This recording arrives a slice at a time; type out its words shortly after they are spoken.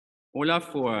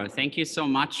Olafur, thank you so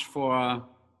much for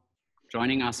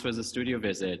joining us for the studio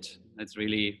visit. That's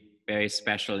really very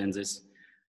special in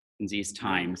these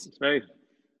times. It's very,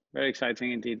 very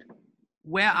exciting indeed.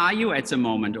 Where are you at the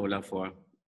moment, Olafur?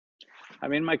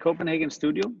 I'm in my Copenhagen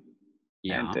studio,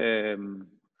 Yeah. and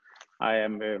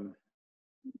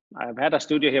I've had a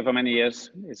studio here for many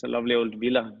years. It's a lovely old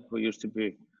villa who used to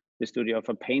be the studio of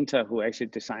a painter who actually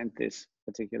designed this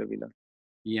particular villa.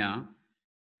 Yeah.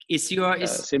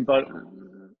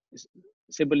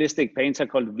 Symbolistic painter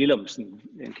called Willumsen,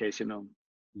 in case you know.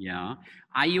 Yeah.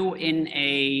 Do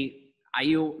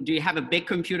you have a big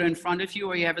computer in front of you,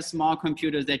 or you have a small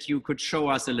computer that you could show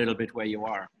us a little bit where you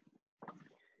are?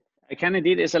 I can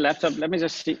indeed. It's a laptop. Let me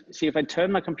just see if I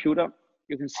turn my computer.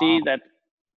 You can see that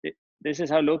this is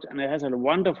how it looks, and it has a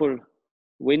wonderful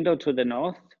window to the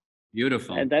north.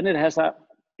 Beautiful. And then it has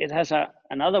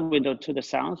another window to the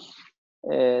south.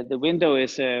 The window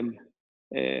is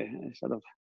sort of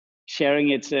sharing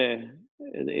its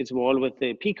wall with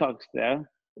the peacocks there.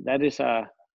 That's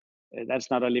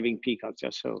not a living peacock,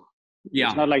 just so. Yeah.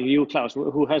 It's not like you, Klaus,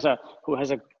 who has a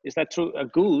is that true, a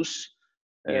goose?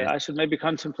 Yeah. I should maybe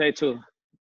contemplate to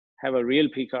have a real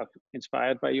peacock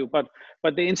inspired by you. But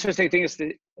the interesting thing is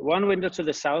the one window to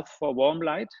the south for warm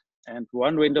light, and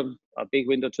one window, a big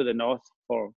window to the north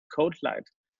for cold light.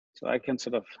 So I can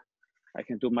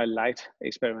do my light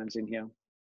experiments in here.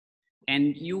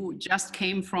 And you just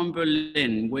came from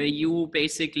Berlin. Were you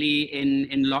basically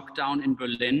in lockdown in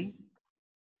Berlin,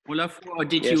 Olafur, or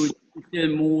did you still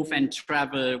move and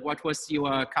travel? What was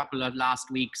your couple of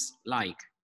last weeks like?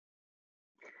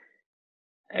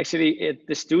 Actually, at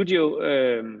the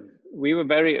studio, we were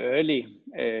very early,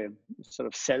 sort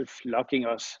of self-locking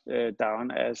us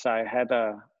down, as I had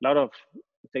a lot of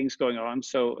things going on.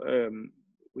 So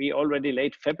we already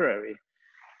late February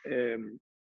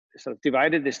sort of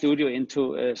divided the studio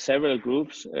into several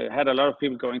groups, had a lot of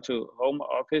people going to home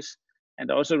office, and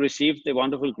also received the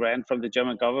wonderful grant from the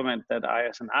German government that I,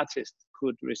 as an artist,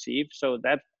 could receive. So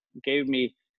that gave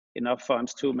me enough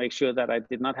funds to make sure that I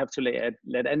did not have to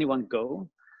let anyone go.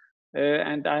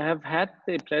 And I have had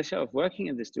the pleasure of working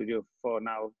in the studio for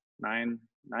now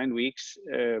nine weeks,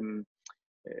 you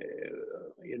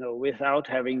know, without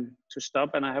having to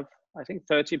stop. And I have, I think,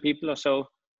 30 people or so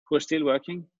who are still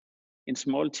working in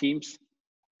small teams.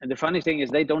 And the funny thing is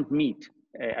they don't meet.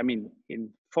 I mean, in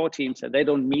 4 teams, they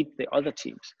don't meet the other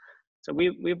teams. So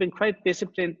we've been quite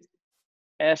disciplined.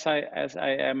 As I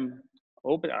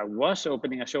was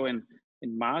opening a show in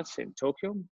March in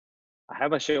Tokyo. I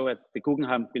have a show at the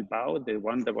Guggenheim Bilbao, the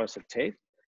one that was at Tate.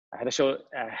 I have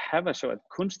a show at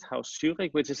Kunsthaus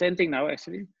Zurich, which is ending now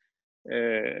actually.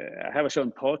 I have a show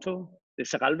in Porto, the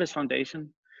Serralves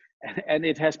Foundation, and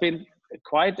it has been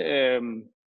quite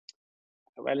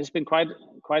well. It's been quite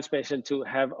special to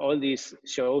have all these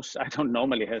shows. I don't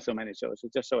normally have so many shows.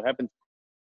 It just so happened,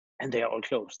 and they are all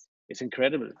closed. It's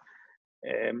incredible.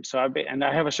 So I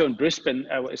have a show in Brisbane.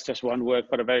 It's just one work,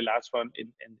 but a very large one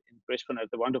in Brisbane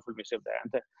at the wonderful museum there.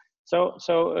 And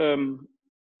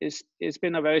it's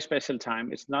been a very special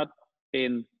time. It's not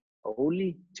been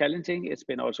only challenging. It's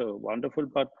been also wonderful,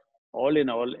 but all in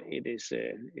all, it's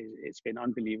been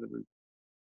unbelievable.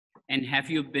 And have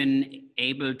you been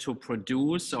able to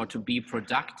produce or to be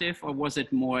productive, or was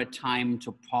it more a time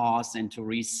to pause and to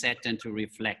reset and to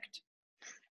reflect?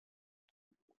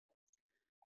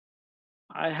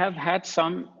 I have had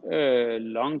some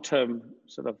long-term,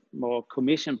 sort of more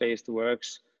commission-based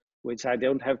works, which I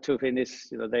don't have to finish.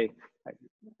 You know,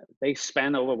 they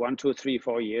span over 1, 2, 3,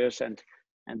 4 years, and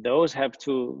those had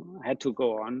to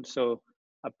go on. So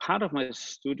a part of my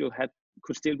studio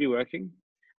could still be working.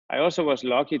 I also was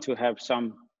lucky to have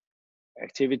some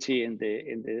activity in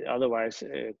the otherwise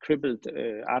crippled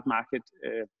art market,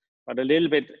 but a little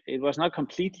bit. It was not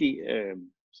completely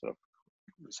sort of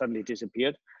suddenly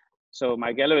disappeared. So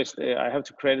my galleries, I have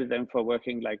to credit them for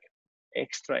working like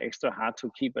extra hard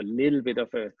to keep a little bit of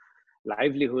a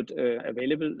livelihood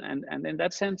available. And in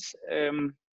that sense,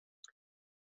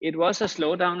 it was a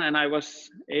slowdown, and I was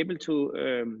able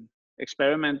to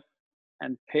experiment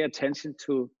and pay attention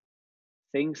to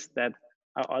things that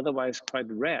are otherwise quite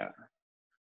rare.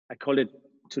 I call it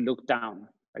to look down,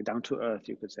 like down to earth,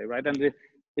 you could say, right? And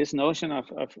this notion of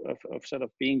sort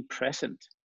of being present.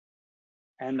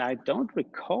 And I don't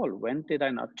recall, when did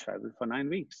I not travel for 9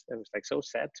 weeks? It was like so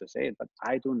sad to say it, but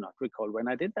I do not recall when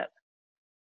I did that.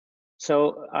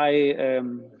 So I,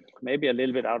 maybe a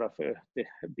little bit out of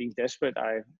being desperate,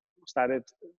 I started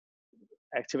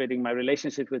activating my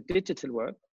relationship with digital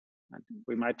work. And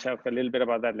we might talk a little bit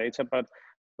about that later, but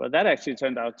that actually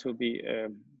turned out to be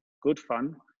good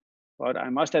fun. But I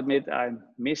must admit, I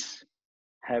miss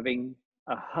having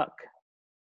a hug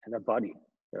and a body.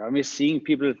 I miss seeing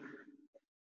people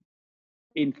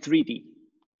in 3D.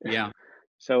 Yeah.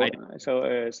 So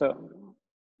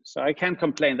I can't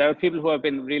complain. There are people who have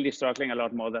been really struggling a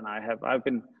lot more than I have. I've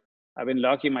been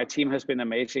lucky. My team has been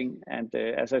amazing, and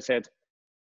as I said,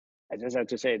 I just have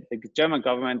to say the German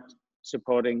government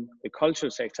supporting the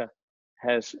cultural sector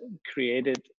has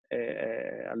created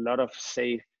a lot of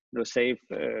safe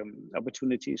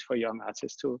opportunities for young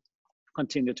artists to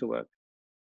continue to work.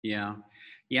 Yeah.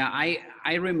 Yeah,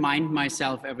 I remind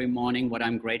myself every morning what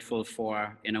I'm grateful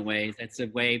for, in a way. That's a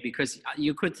way, because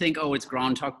you could think, oh, it's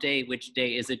Groundhog Day. Which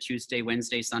day is it? Tuesday,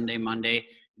 Wednesday, Sunday, Monday?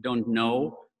 Don't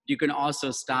know. You can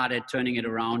also start at turning it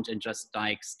around and just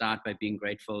like start by being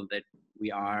grateful that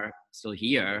we are still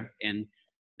here and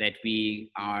that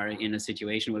we are in a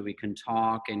situation where we can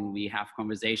talk and we have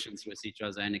conversations with each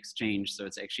other and exchange. So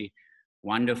it's actually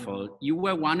wonderful. You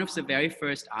were one of the very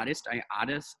first artists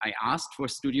I asked for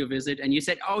studio visit, and you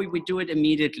said, oh, we do it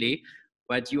immediately,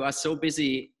 but you are so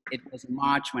busy. It was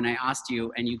March when I asked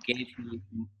you, and you gave me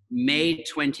May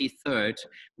 23rd,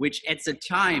 which at the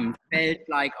time felt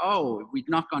like, oh, we're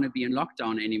not going to be in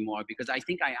lockdown anymore, because I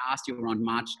think I asked you around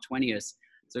March 20th.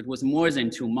 So it was more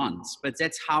than 2 months, but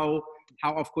that's how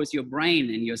of course your brain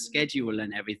and your schedule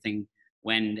and everything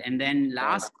went. And then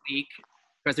last week,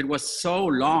 because it was so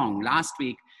long, last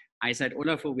week, I said,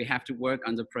 Olafur, we have to work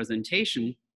on the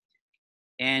presentation.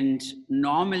 And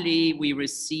normally we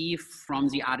receive from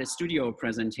the artist studio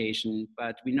presentation,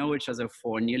 but we know each other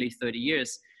for nearly 30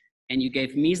 years. And you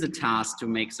gave me the task to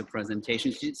make the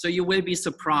presentation. So you will be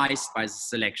surprised by the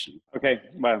selection. Okay,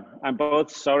 well, I'm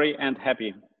both sorry and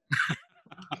happy.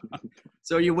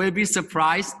 So you will be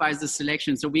surprised by the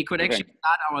selection. So we could actually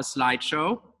start our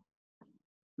slideshow.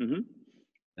 Mm-hmm.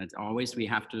 That's always, we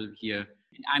have to hear.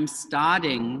 I'm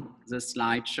starting the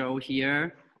slideshow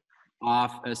here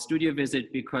of a studio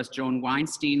visit because Joan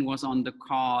Weinstein was on the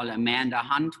call, Amanda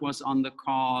Hunt was on the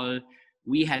call.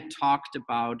 We had talked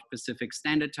about Pacific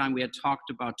Standard Time. We had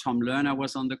talked about Tom Lerner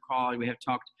was on the call. We have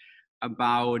talked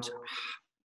about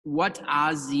what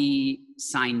are the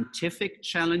scientific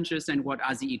challenges and what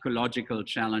are the ecological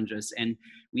challenges. And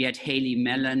we had Haley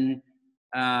Mellon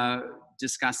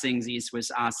discussing these with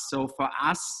us. So for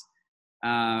us,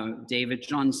 David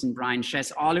Johnson, Brian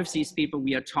Chess, all of these people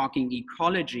we are talking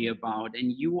ecology about,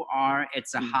 and you are at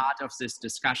the heart of this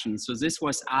discussion. So this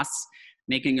was us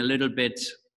making a little bit,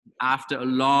 after a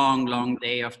long, long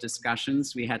day of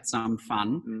discussions, we had some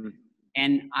fun.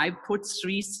 And I put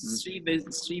three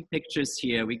pictures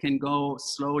here. We can go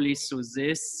slowly through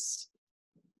this,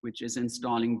 which is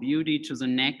installing beauty, to the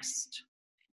next,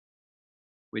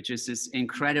 which is this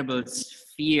incredible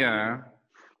sphere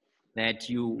that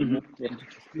you moved into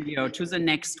the studio, to the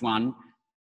next one.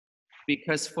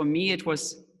 Because for me, it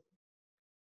was,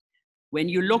 when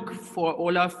you look for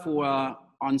Olafur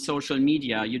on social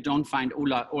media, you don't find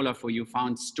Olafur, you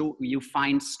find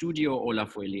Studio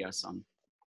Olafur Eliasson.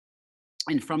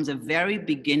 And from the very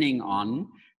beginning on,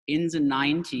 in the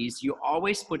 90s, you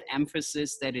always put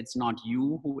emphasis that it's not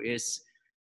you who is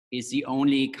the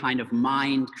only kind of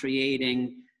mind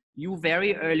creating. You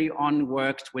very early on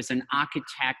worked with an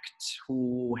architect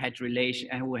who had a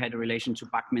relation to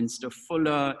Buckminster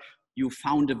Fuller. You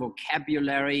found a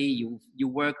vocabulary. You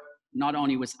work not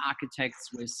only with architects,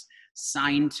 with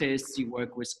scientists. You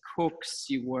work with cooks.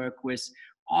 You work with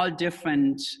all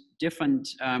different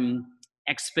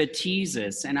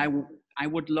expertises. And I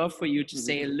would love for you to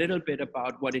say a little bit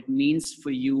about what it means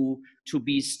for you to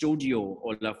be Studio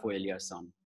Olafur Eliasson.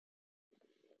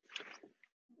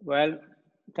 Well,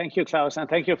 thank you, Klaus, and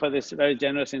thank you for this very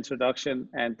generous introduction.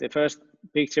 And the first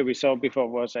picture we saw before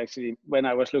was actually when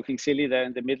I was looking silly there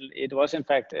in the middle. It was in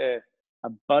fact a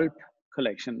bulb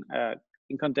collection,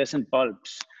 incandescent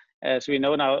bulbs. As we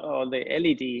know now, all the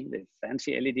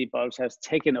fancy LED bulbs has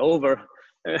taken over.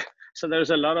 So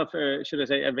there's a lot of, should I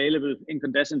say, available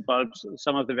incandescent bulbs,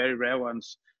 some of the very rare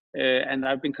ones. And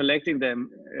I've been collecting them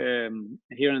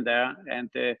here and there. And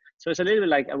so it's a little bit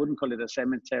like, I wouldn't call it a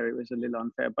cemetery, it was a little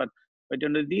unfair, but you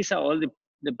know, these are all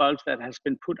the bulbs that has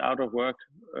been put out of work.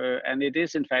 And it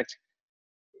is, in fact,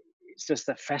 it's just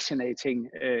a fascinating,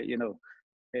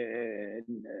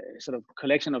 sort of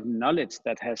collection of knowledge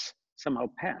that has somehow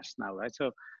passed now, right?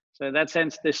 So in that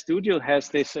sense, the studio has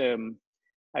this,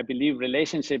 I believe,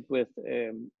 relationship with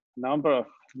a number of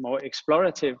more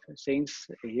explorative things.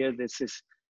 Here, this is,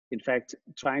 in fact,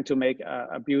 trying to make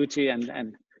a beauty, and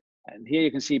here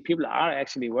you can see people are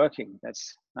actually working.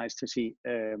 That's nice to see.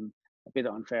 A bit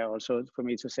unfair also for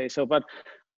me to say so, but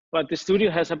the studio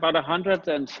has about 100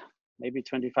 and maybe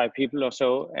 25 people or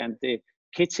so, and the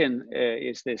kitchen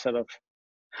is the sort of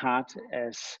hard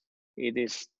as it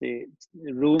is the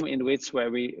room in which where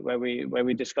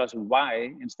we discuss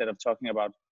why instead of talking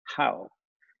about how.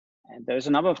 And there's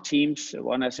a number of teams.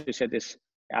 One, as you said, is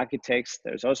architects.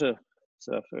 There's also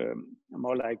sort of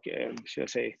more like, should I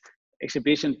say,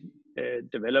 exhibition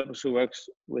developers who works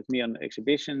with me on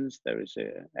exhibitions. There is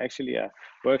actually a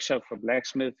workshop for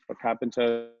blacksmith, for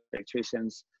carpenters,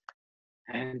 electricians,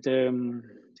 and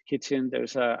kitchen.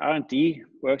 There's R&D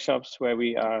workshops where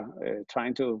we are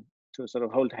trying to sort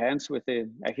of hold hands with the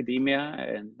academia,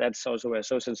 and that's also where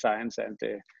social science and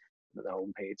the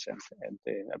homepage and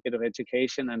a bit of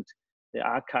education and the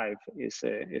archive is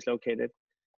located.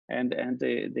 And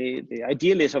the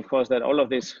ideal is, of course, that all of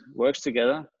this works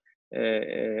together.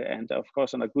 And of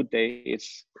course, on a good day,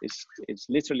 it's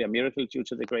literally a miracle due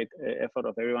to the great effort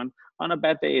of everyone. On a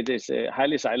bad day, it is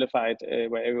highly silofied,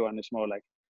 where everyone is more like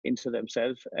into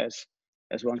themselves,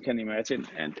 as one can imagine.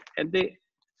 And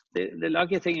the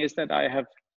lucky thing is that I have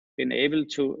been able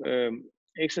to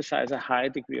exercise a high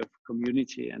degree of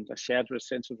community and a shared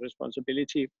sense of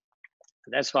responsibility.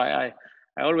 That's why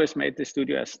I always made the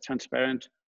studio as transparent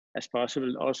as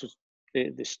possible, also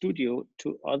the studio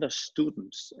to other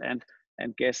students and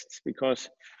guests, because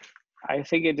I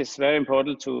think it is very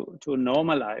important to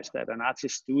normalize that an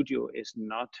artist studio is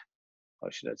not, how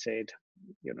should I say it,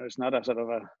 it's not a sort of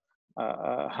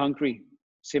a hungry,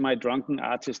 semi-drunken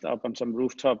artist up on some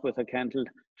rooftop with a candle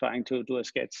trying to do a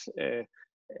sketch.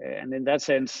 And in that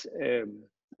sense,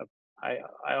 I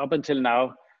up until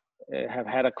now have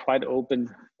had a quite open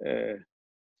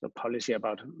policy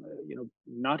about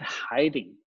not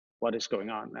hiding what is going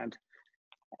on.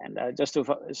 And just to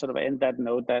sort of end that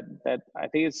note, that I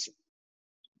think it's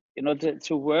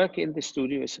to work in the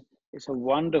studio is a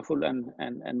wonderful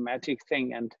and magic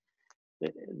thing. And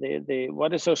the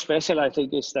what is so special, I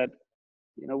think, is that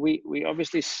we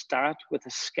obviously start with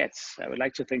a sketch. I would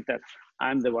like to think that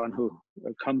I'm the one who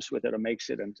comes with it or makes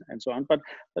it and so on. But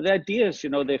the ideas,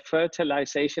 the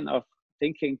fertilization of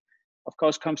thinking, of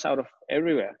course, comes out of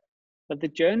everywhere. But the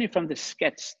journey from the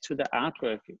sketch to the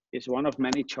artwork is one of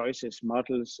many choices: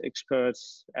 models,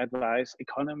 experts, advice,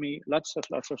 economy, lots of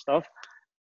stuff.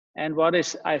 And what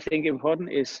is, I think,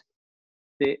 important is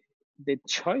the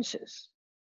choices.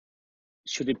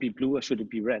 Should it be blue or should it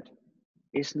be red?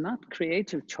 It's not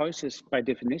creative choices by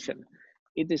definition.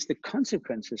 It is the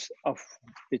consequences of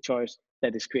the choice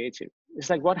that is creative. It's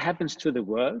like what happens to the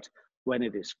world when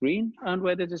it is green and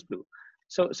when it is blue.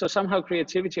 So somehow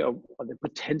creativity or the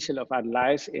potential of art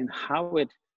lies in how it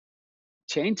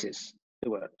changes the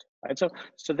world, right? So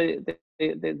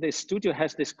the studio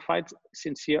has this quite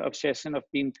sincere obsession of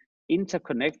being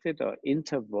interconnected or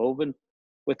interwoven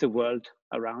with the world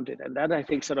around it. And that, I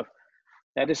think,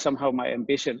 that is somehow my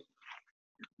ambition.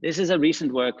 This is a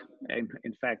recent work.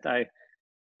 In fact,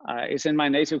 it's in my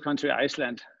native country,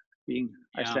 Iceland, being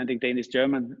Icelandic, Danish,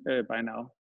 German by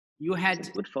now. You had it's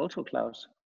a good photo, Klaus.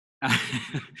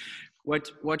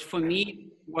 What for me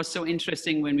was so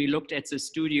interesting when we looked at the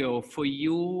studio, for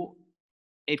you,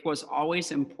 it was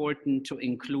always important to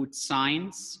include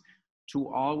science,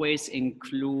 to always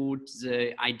include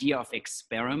the idea of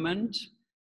experiment,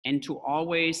 and to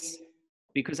always,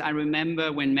 because I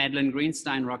remember when Madeleine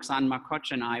Greenstein, Roxanne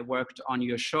Marcotte, and I worked on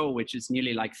your show, which is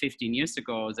nearly like 15 years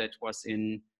ago, that was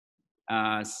in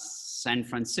San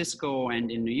Francisco and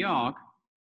in New York.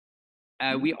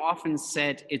 We often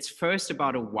said it's first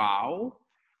about a wow,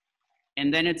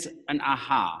 and then it's an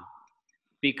aha,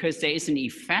 because there is an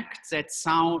effect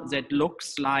that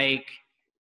looks like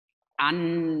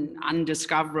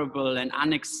undiscoverable and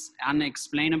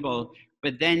unexplainable,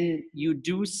 but then you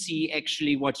do see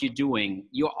actually what you're doing.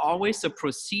 You're always, a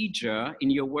procedure in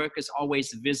your work is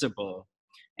always visible.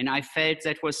 And I felt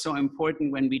that was so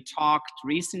important when we talked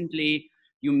recently.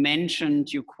 You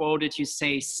mentioned, you quoted, you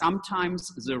say,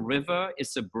 sometimes the river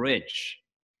is a bridge.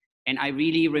 And I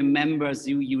really remember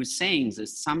you saying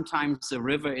this, sometimes the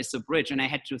river is a bridge. And I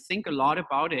had to think a lot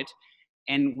about it.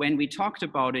 And when we talked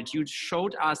about it, you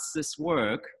showed us this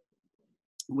work,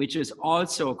 which is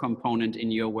also a component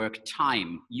in your work,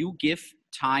 time. You give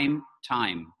time.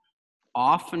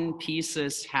 Often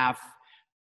pieces have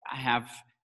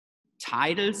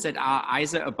titles that are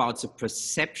either about the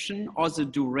perception or the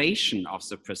duration of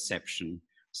the perception.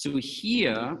 So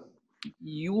here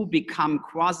you become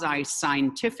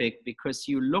quasi-scientific because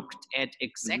you looked at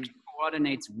exact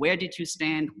coordinates. Where did you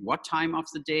stand? What time of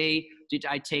the day did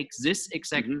I take this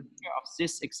exact picture of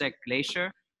this exact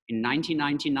glacier in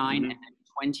 1999 and then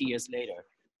 20 years later?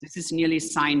 This is nearly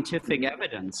scientific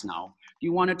evidence now. Do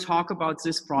you want to talk about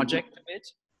this project a bit?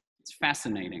 It's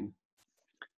fascinating.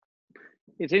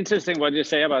 It's interesting what you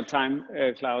say about time,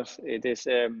 Klaus. It is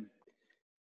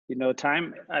you know,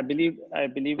 time, I believe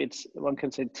it's, one can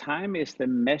say time is the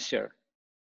measure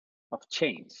of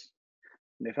change.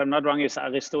 And if I'm not wrong, it's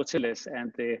Aristoteles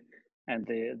and the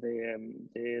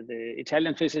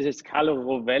Italian physicist Carlo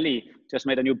Rovelli just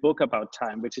made a new book about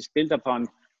time, which is built upon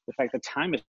the fact that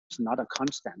time is not a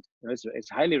constant. You know, it's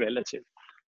highly relative.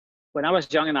 When I was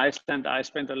young in Iceland, I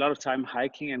spent a lot of time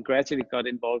hiking and gradually got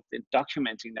involved in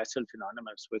documenting natural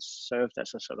phenomena, which served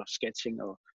as a sort of sketching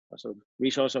or sort of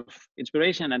resource of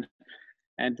inspiration.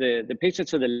 And the picture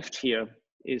to the left here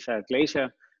is a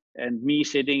glacier and me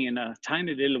sitting in a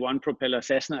tiny little one propeller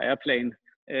Cessna airplane,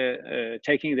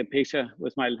 taking the picture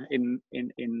with my, in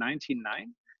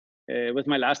 1909, with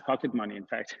my last pocket money, in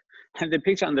fact. And the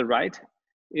picture on the right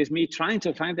is me trying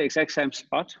to find the exact same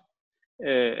spot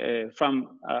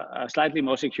from a slightly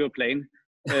more secure plane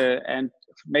and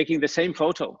making the same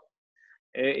photo.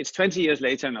 It's 20 years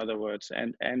later, in other words,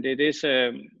 and it is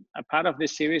a part of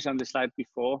this series on the slide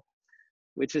before,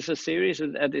 which is a series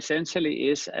that essentially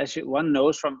is, as one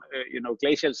knows from you know,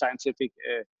 glacial scientific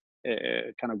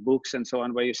kind of books and so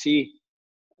on, where you see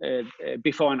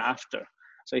before and after.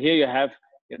 So here you have,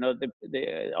 you know,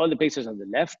 all the pictures on the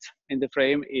left in the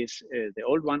frame is the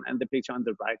old one, and the picture on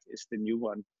the right is the new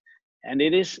one. And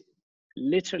it is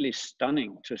literally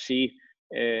stunning to see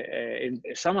in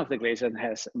some of the glaciers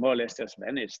has more or less just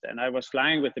vanished. And I was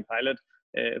flying with the pilot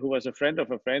who was a friend of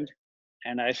a friend.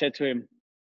 And I said to him,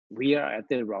 we are at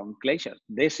the wrong glacier.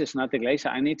 This is not the glacier.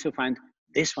 I need to find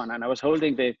this one. And I was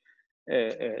holding the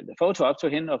photo up to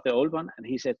him of the old one. And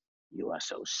he said, you are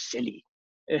so silly.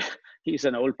 He's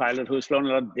an old pilot who's flown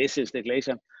a lot. This is the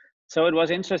glacier. So it was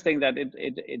interesting that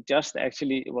it just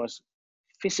actually was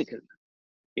physical.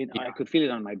 I could feel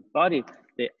it on my body,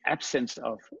 the absence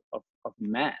of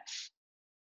mass.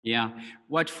 Yeah,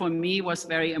 what for me was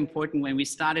very important when we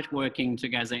started working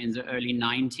together in the early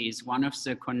 90s, one of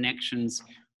the connections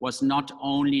was not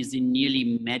only the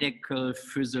nearly medical,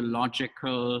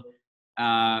 physiological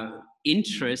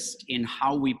interest in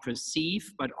how we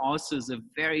perceive, but also the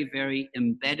very, very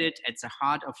embedded at the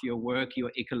heart of your work,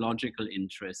 your ecological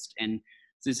interest. And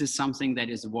this is something that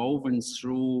is woven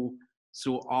through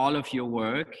all of your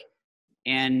work.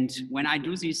 And when I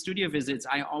do these studio visits,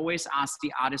 I always ask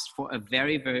the artist for a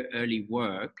very, very early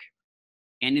work.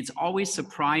 And it's always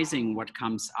surprising what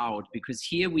comes out, because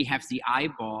here we have the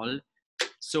eyeball.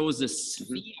 So the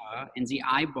sphere in the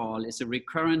eyeball is a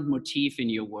recurrent motif in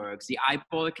your works. The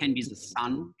eyeball can be the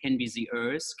sun, can be the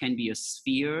earth, can be a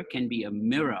sphere, can be a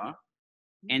mirror.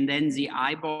 And then the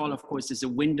eyeball, of course, is a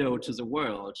window to the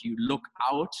world. You look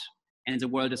out and the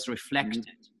world is reflected.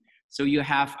 So you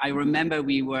have, I remember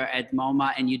we were at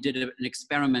MoMA and you did an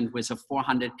experiment with a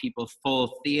 400 people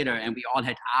full theater, and we all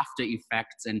had after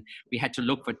effects, and we had to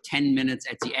look for 10 minutes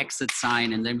at the exit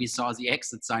sign, and then we saw the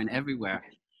exit sign everywhere.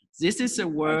 This is a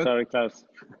work. I'm sorry, Klaus.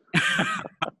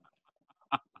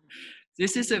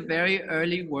 This is a very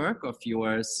early work of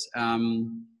yours,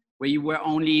 where you were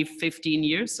only 15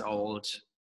 years old.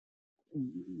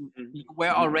 You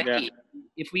were already,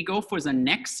 if we go for the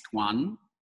next one,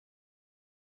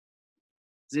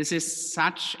 this is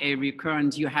such a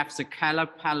recurrent, you have the color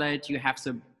palette, you have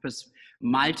the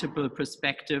multiple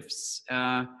perspectives.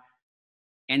 And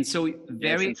so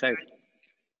very, yes,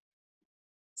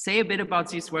 say a bit about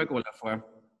this work, Olafur.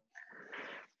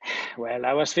 Well,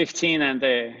 I was 15 and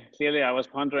clearly I was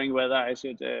pondering whether I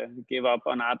should give up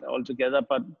on art altogether.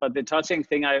 But the touching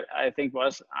thing I think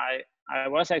was I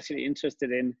was actually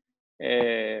interested in,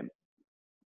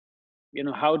 you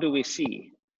know, how do we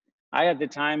see? I at the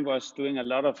time was doing a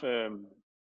lot of,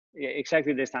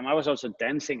 exactly this time, I was also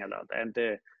dancing a lot. And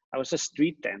I was a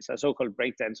street dancer, a so-called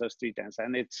break dancer, street dancer.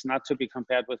 And it's not to be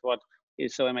compared with what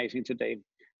is so amazing today.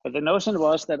 But the notion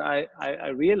was that I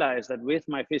realized that with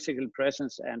my physical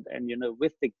presence and you know,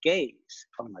 with the gaze,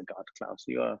 oh my God, Klaus,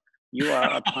 you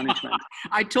are a punishment.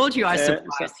 I told you I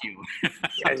surprised you.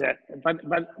 Yes,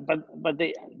 but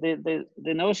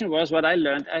the notion was what I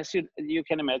learned, as you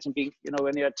can imagine, being, you know,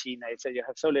 when you're a teenager, you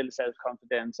have so little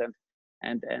self-confidence,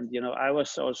 and you know, I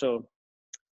was also,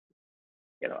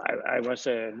 you know, I was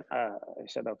I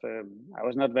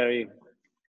was not very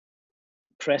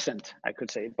present, I could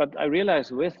say. But I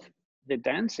realized with the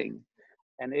dancing,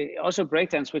 and also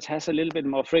breakdance, which has a little bit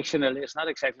more frictional, it's not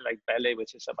exactly like ballet,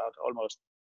 which is about almost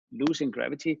losing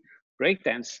gravity.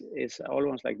 Breakdance is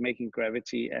almost like making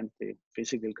gravity and the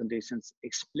physical conditions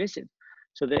explicit.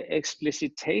 So the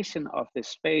explicitation of the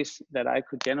space that I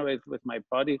could generate with my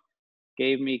body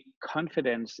gave me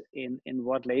confidence in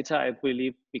what later I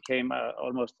believe became a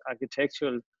almost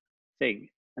architectural thing.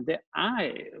 And the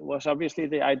eye was obviously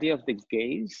the idea of the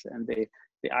gaze, and the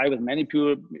eye with many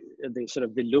people, the sort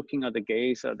of the looking of the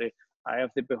gaze, or the eye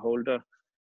of the beholder.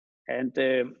 And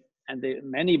the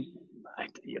many,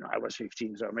 I was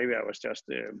 15, so maybe I was just,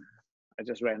 I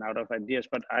just ran out of ideas.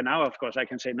 But now, of course, I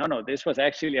can say, no, this was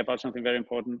actually about something very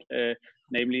important,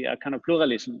 namely a kind of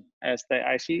pluralism. As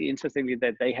I see, interestingly,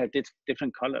 that they have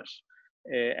different colors.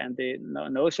 And the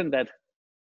notion that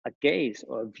a gaze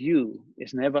or a view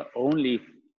is never only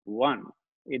one.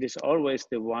 It is always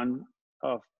the one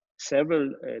of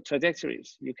several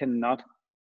trajectories. You cannot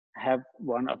have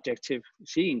one objective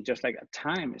seeing, just like a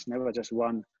time is never just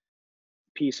one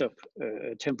piece of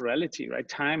temporality, right?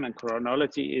 Time and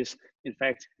chronology is, in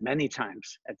fact, many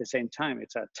times at the same time.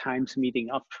 It's a times meeting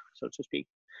up, so to speak.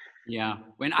 Yeah.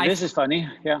 This is funny,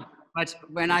 yeah. But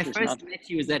when I first met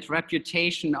you, that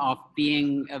reputation of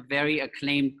being a very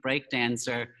acclaimed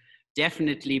breakdancer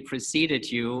definitely preceded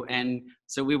you. And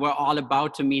so we were all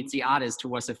about to meet the artist who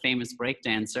was a famous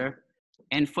breakdancer.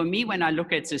 And for me, when I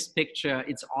look at this picture,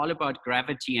 it's all about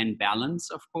gravity and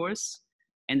balance, of course.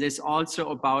 And there's also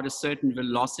about a certain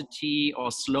velocity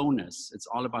or slowness. It's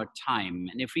all about time.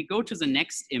 And if we go to the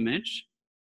next image,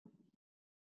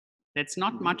 that's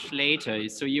not much later.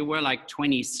 So you were like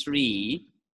 23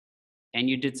 and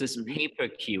you did this paper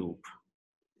cube.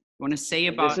 You want to say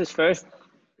about... This is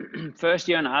first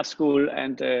year in art school,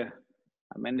 and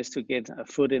I managed to get a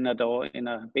foot in a door in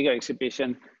a bigger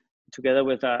exhibition together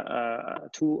with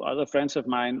two other friends of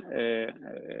mine,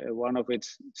 one of which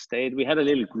stayed. We had a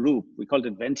little group, we called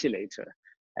it Ventilator,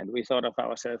 and we thought of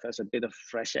ourselves as a bit of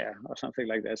fresh air or something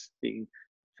like this, being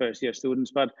first year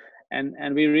students. But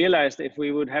and we realized if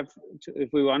we would have to, if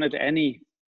we wanted any,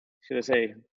 should I say,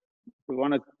 if we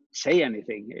want to say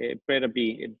anything, it better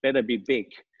be big,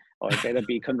 or it better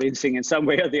be convincing in some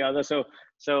way or the other.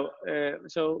 So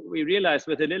we realized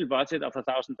with a little budget of $1,000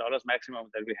 maximum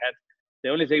that we had, the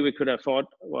only thing we could afford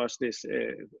was this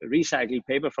recycled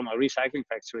paper from a recycling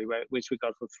factory, which we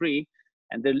got for free.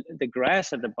 And the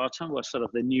grass at the bottom was sort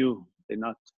of the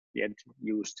not yet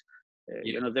used,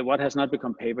 what has not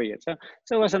become paper yet.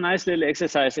 So it was a nice little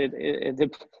exercise.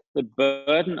 The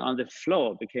burden on the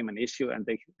floor became an issue, and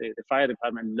the fire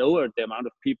department lowered the amount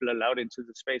of people allowed into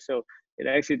the space. So it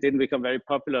actually didn't become very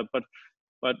popular.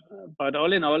 But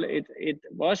all in all, it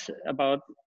was about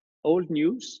old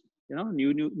news.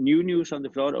 New news on the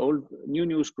floor, new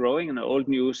news growing and old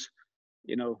news,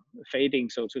 fading,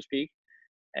 so to speak.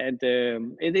 And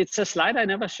it's a slide I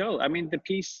never show. I mean, the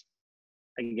piece,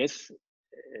 I guess,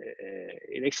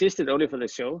 it existed only for the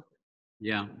show.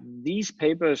 Yeah. These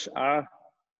papers are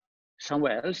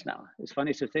somewhere else now. It's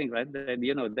funny to think, right? That,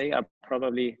 they are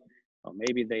probably, or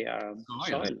maybe they are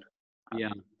soil.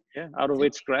 Yeah. Yeah. Out of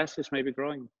which grass is maybe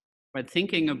growing. But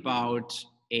thinking about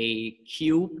a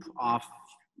cube of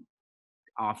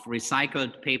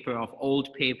recycled paper, of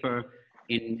old paper,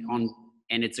 and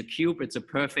it's a cube, it's a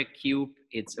perfect cube,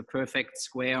 it's a perfect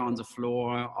square on the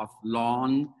floor of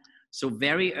lawn. So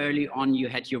very early on, you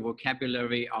had your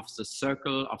vocabulary of the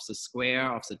circle, of the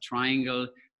square, of the triangle,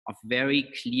 of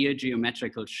very clear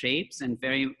geometrical shapes. And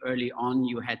very early on,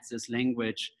 you had this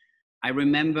language. I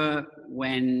remember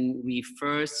when we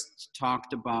first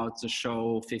talked about the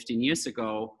show 15 years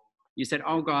ago, you said,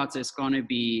 oh God, there's gonna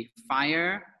be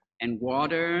fire and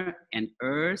water and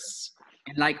earth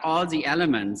and like all the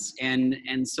elements. And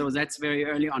so that's very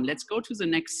early on. Let's go to the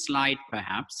next slide,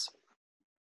 perhaps.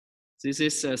 This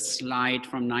is a slide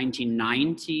from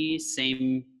 1990,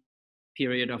 same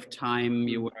period of time.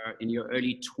 You were in your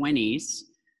early 20s.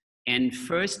 And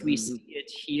first we see it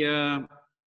here.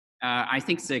 I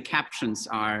think the captions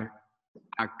are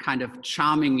kind of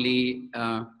charmingly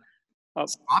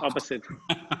opposite.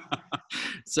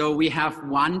 So we have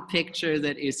one picture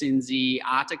that is in the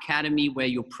Art Academy where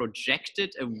you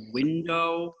projected a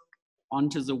window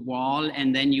onto the wall,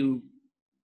 and then you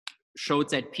showed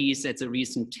that piece at the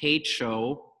recent Tate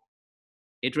show.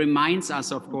 It reminds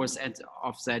us, of course,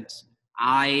 of that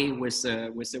eye with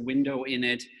a window in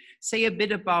it. Say a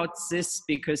bit about this,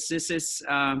 because this is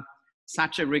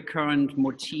such a recurrent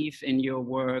motif in your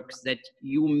works, that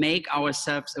you make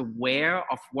ourselves aware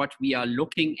of what we are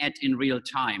looking at in real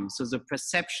time. So the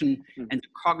perception and the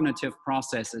cognitive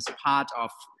process is part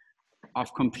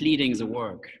of completing the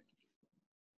work.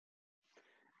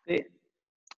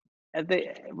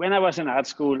 When I was in art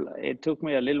school, it took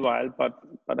me a little while, but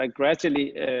I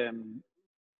gradually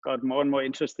got more and more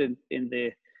interested in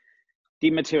the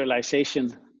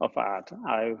dematerialization of art.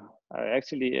 I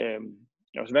actually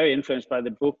I was very influenced by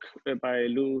the book by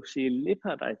Lucy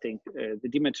Lippert, I think, the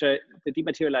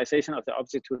dematerialization of the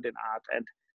objecthood in art, and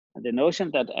the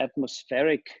notion that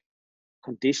atmospheric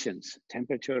conditions,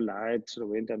 temperature, light,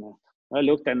 wind, and I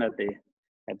looked then at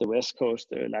at the West Coast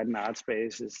Light and Art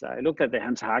Spaces. I looked at the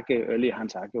early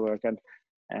Hans Hake work,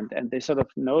 and the sort of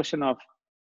notion of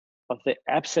the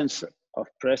absence of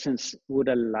presence would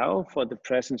allow for the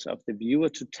presence of the viewer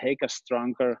to take a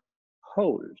stronger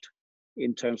hold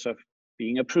in terms of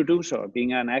being a producer or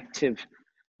being an active,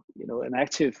 an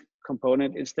active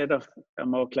component, instead of a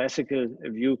more classical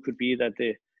view could be that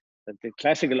the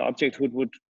classical object would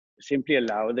simply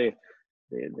allow the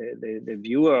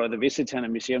viewer or the visitor in a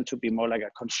museum to be more like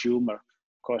a consumer.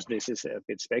 Of course, this is a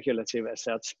bit speculative as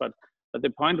such, but the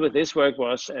point with this work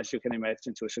was, as you can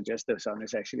imagine, to suggest the sun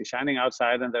is actually shining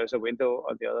outside and there's a window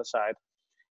on the other side.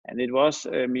 And it was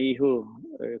me who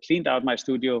cleaned out my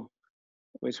studio,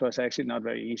 which was actually not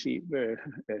very easy.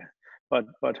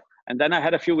 And then I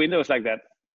had a few windows like that.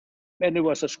 Then it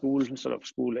was a school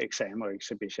exam or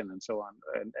exhibition and so on.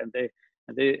 And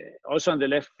they also on the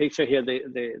left picture here,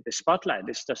 the spotlight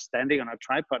is just standing on a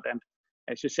tripod. And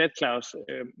as you said, Klaus,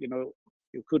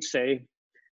 you could say,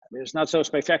 it's not so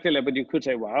spectacular, but you could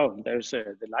say, wow, there's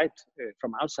the light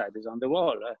from outside is on the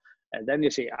wall. And then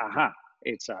you say, aha,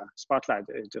 it's a spotlight,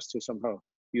 just to somehow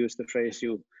use the phrase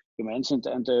you mentioned.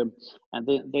 And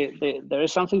there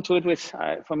is something to it which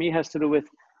for me has to do with,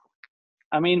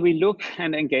 we look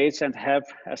and engage and have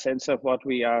a sense of what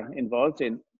we are involved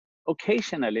in.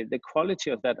 Occasionally, the quality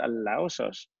of that allows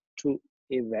us to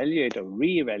evaluate or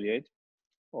reevaluate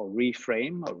or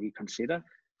reframe or reconsider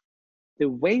the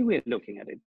way we're looking at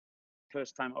it.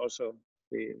 First time also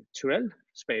the Turrell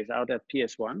space out at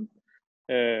PS1.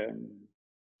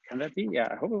 Can that be? Yeah,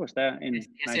 I hope it was there in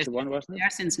 91, wasn't it? Yeah,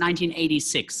 since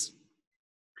 1986.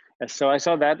 So I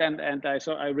saw that, and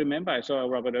I remember I saw a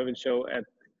Robert Irwin show at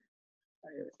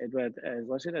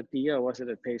was it at DIA or was it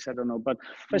at Pace? I don't know. But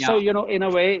yeah. So in a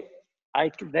way, I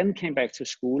then came back to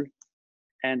school,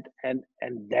 and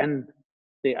then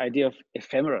the idea of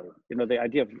ephemeral, the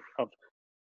idea of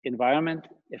environment,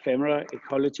 ephemera,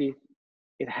 ecology,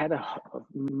 it had a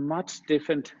much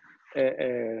different,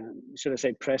 should I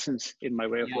say, presence in my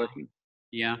way of working.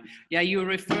 Yeah, you're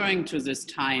referring to this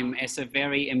time as a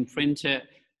very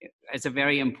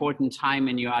important time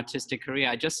in your artistic career.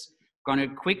 I just gonna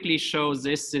quickly show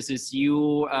this. This is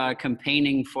you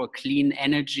campaigning for clean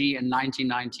energy in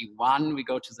 1991. We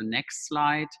go to the next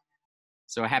slide.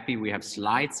 So happy we have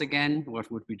slides again.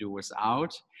 What would we do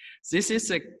without? This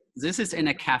is in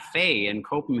a cafe in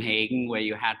Copenhagen where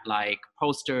you had like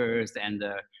posters, and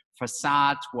the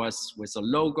facade was with a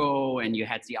logo, and you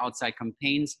had the outside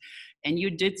campaigns, and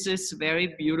you did this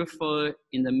very beautiful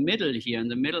in the middle here, in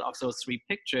the middle of those three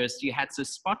pictures. You had the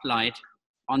spotlight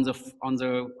on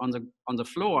the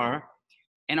floor,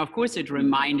 and of course it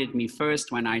reminded me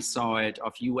first when I saw it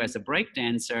of you as a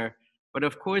breakdancer. But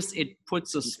of course, it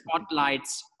puts the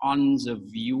spotlights on the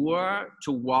viewer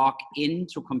to walk in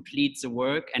to complete the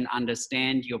work and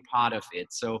understand you're part of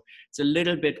it. So it's a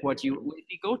little bit if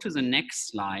you go to the next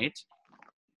slide,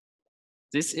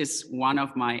 this is one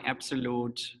of my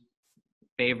absolute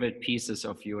favorite pieces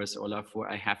of yours, Olafur,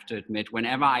 I have to admit.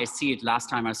 Whenever I see it, last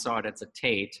time I saw it at the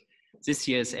Tate, this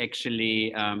year is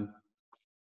actually, I'm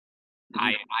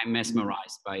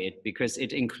mesmerized by it because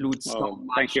it includes so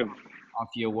much. Thank you. Of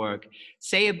your work.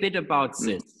 Say a bit about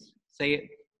this. Say it.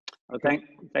 Oh,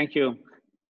 thank you.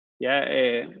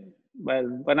 Yeah, well,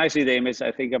 when I see the image,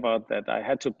 I think about that I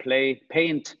had to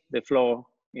paint the floor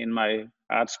in my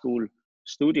art school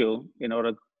studio in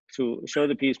order to show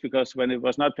the piece, because when it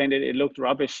was not painted, it looked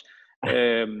rubbish.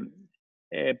 And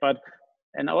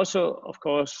also, of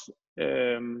course,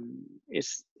 it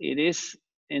is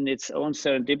in its own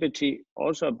serendipity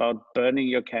also about burning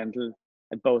your candle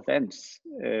at both ends,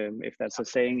 if that's a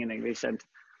saying in English, and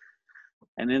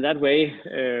in that way,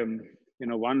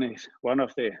 one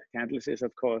of the candles is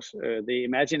of course the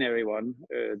imaginary one,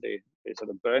 the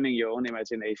sort of burning your own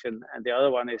imagination, and the other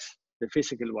one is the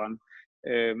physical one.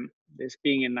 This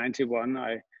being in 91,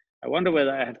 I wonder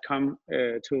whether I had come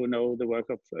to know the work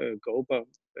of Gober,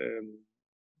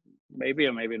 maybe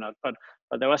or maybe not, but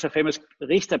there was a famous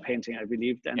Richter painting, I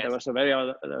believe, and yes.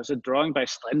 There was a drawing by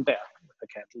Strindberg with a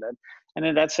candle, and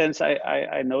in that sense,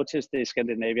 I noticed the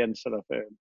Scandinavian sort of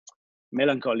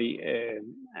melancholy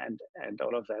and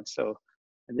all of that. So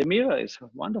the mirror is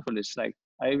wonderful. It's like,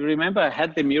 I remember I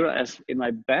had the mirror as in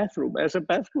my bathroom, as a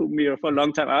bathroom mirror for a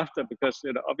long time after, because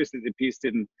obviously the piece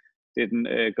didn't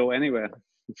go anywhere.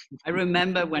 I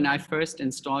remember when I first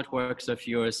installed works of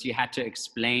yours, you had to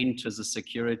explain to the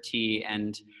security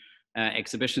and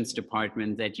exhibitions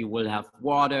department that you will have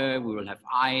water, we will have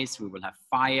ice, we will have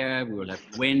fire, we will have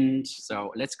wind.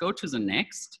 So let's go to the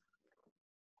next.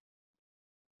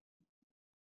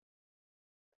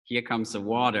 Here comes the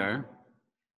water.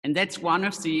 And that's one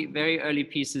of the very early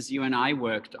pieces you and I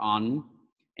worked on.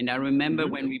 And I remember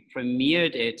when we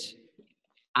premiered it,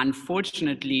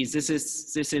 unfortunately, this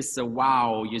is the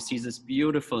wow. You see this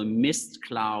beautiful mist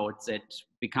cloud that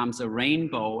becomes a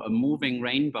rainbow, a moving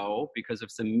rainbow because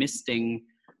of the misting,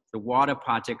 the water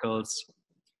particles.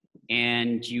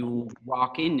 And you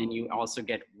walk in and you also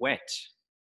get wet.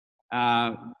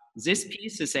 This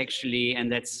piece is actually,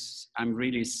 and that's, I'm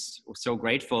really so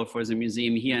grateful for the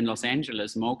museum here in Los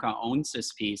Angeles. MOCA owns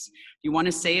this piece. Do you want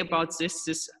to say about this?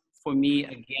 This, for me,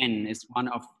 again, is one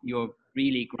of your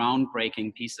really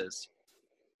groundbreaking pieces.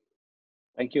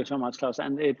 Thank you so much, Klaus.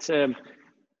 And it's the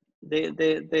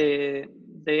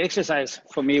exercise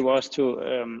for me was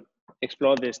to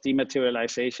explore this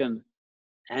dematerialization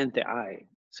and the eye.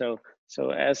 So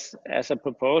as a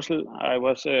proposal, I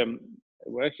was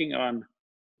working on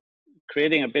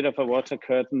creating a bit of a water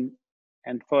curtain,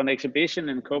 and for an exhibition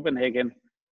in Copenhagen,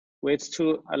 which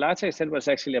to a large extent was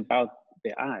actually about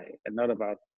the eye and not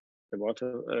about the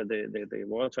water, the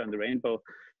water and the rainbow.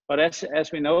 But as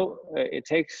we know, it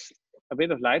takes a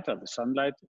bit of light, or the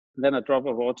sunlight, then a drop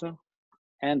of water,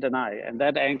 and an eye, and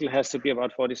that angle has to be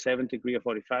about 47 degree or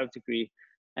 45 degree,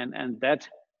 and that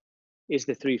is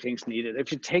the three things needed.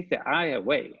 If you take the eye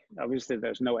away, obviously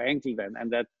there's no angle then,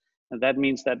 and that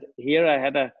means that here I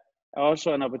had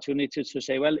also an opportunity to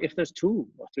say, well, if there's 2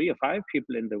 or 3 or 5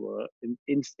 people in the world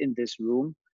in this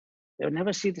room, they'll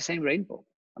never see the same rainbow.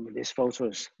 I mean, this photo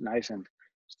is nice and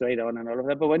straight on and all of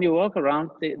that, but when you walk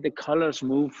around, the colors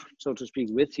move, so to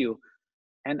speak, with you.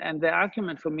 And the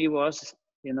argument for me was,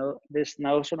 you know, this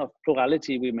notion of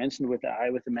plurality we mentioned with the eye,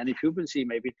 with the many pupils,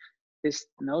 maybe this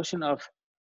notion of,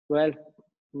 well,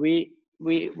 we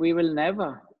will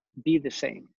never be the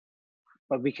same,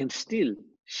 but we can still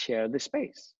share the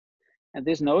space. And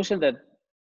this notion that,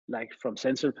 like from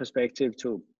central perspective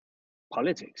to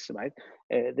politics, right?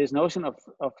 This notion of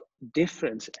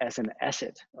difference as an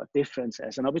asset, or difference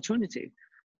as an opportunity,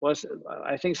 was,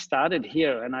 I think, started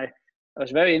here. And I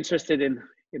was very interested in,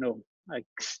 you know, I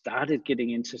started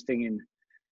getting interested in,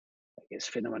 I guess,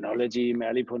 phenomenology,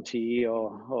 Merleau-Ponty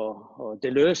or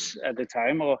Deleuze at the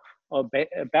time, or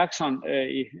Bergson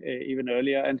even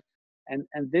earlier,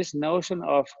 and this notion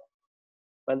of,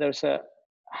 well, there's a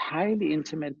highly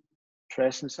intimate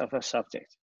presence of a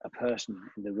subject, a person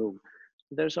in the room.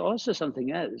 There's also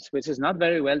something else, which is not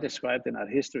very well described in our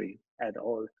history at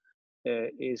all,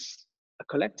 is a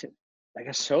collective, like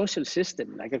a social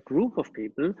system, like a group of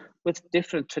people with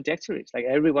different trajectories, like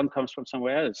everyone comes from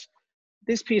somewhere else.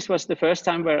 This piece was the first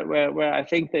time where I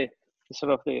think the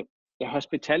sort of the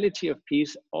hospitality of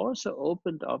peace also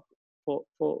opened up for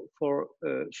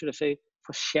should I say,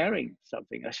 for sharing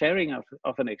something, a sharing of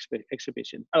an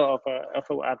exhibition, of an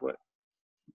artwork.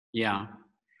 Yeah,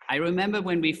 I remember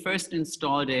when we first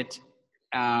installed it,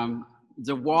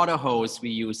 the water hose we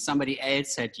used, somebody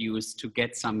else had used to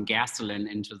get some gasoline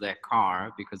into their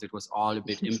car because it was all a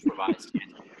bit improvised.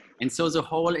 And so the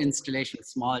whole installation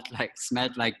smelled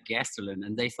like gasoline,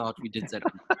 and they thought we did that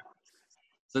on purpose.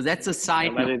 So that's a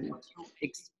side note. What you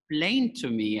explained to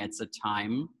me at the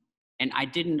time, and I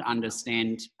did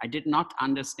not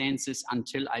understand this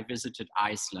until I visited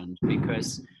Iceland,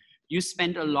 because you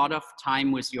spent a lot of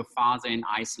time with your father in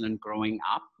Iceland growing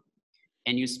up.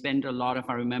 And you spent a lot of,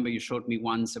 I remember you showed me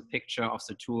once a picture of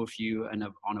the two of you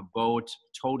on a boat,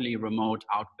 totally remote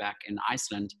out back in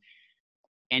Iceland.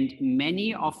 And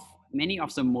many of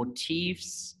the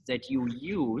motifs that you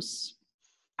use,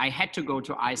 I had to go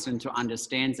to Iceland to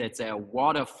understand that there are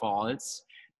waterfalls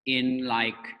in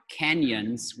like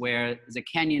canyons where the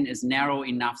canyon is narrow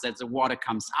enough that the water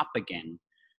comes up again.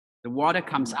 The water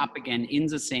comes up again in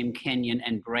the same canyon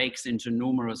and breaks into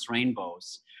numerous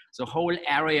rainbows. The whole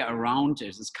area around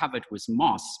it is covered with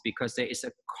moss because there's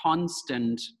a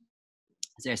constant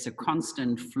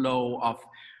flow of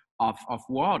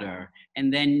water.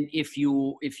 And then if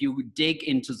you dig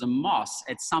into the moss,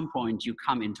 at some point you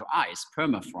come into ice,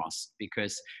 permafrost,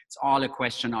 because it's all a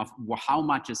question of how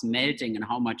much is melting and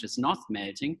how much is not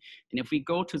melting. And if we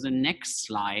go to the next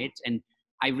slide, and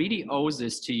I really owe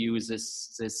this to you,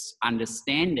 this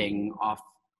understanding of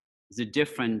the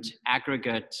different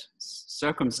aggregate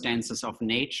circumstances of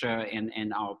nature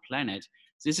and our planet.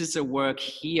 This is a work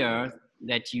here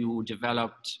that you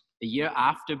developed a year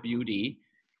after Beauty.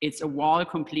 It's a wall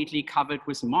completely covered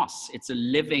with moss. It's a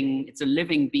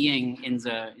living being in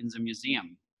the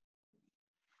museum.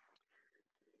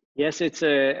 Yes,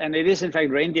 and it is in fact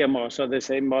reindeer moss, or the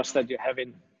same moss that you have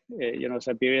in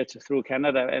Siberia through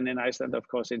Canada, and in Iceland, of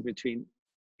course, in between.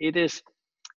 It is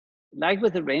like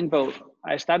with the rainbow.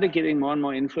 I started getting more and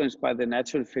more influenced by the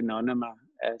natural phenomena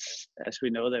as we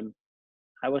know them.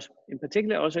 I was in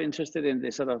particular also interested in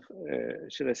the sort of,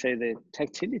 should I say, the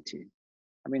tactility.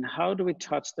 I mean, how do we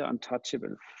touch the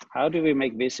untouchable? How do we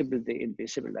make visible the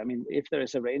invisible? I mean, if there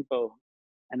is a rainbow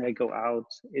and I go out,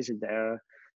 is it there?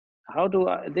 How do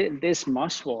I, this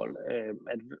moss wall,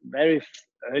 very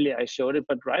early I showed it,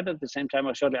 but right at the same time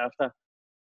or shortly after,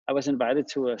 I was invited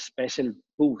to a special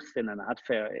booth in an art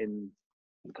fair in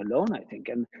Cologne, I think.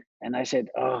 And I said,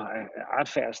 oh, art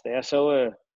fairs, they're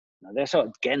so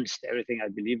against everything I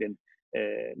believe in,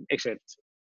 except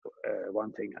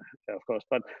one thing, of course.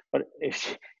 But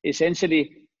essentially,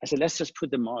 I said, let's just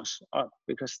put the moss up,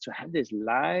 because to have this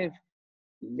live,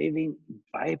 living,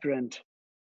 vibrant,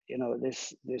 you know,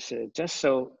 this just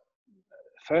so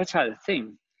fertile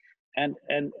thing, and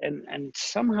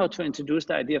somehow to introduce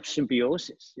the idea of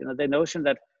symbiosis, you know, the notion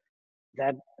that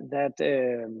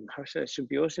how should I,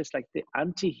 symbiosis, like the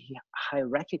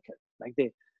anti-hierarchical, like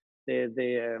the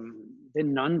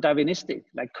non-Darwinistic,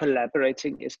 like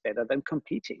collaborating is better than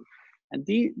competing. And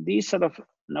these sort of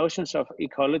notions of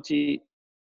ecology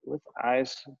with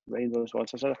eyes, rainbows,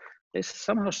 water, so this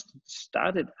somehow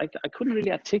started. I couldn't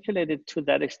really articulate it to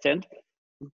that extent,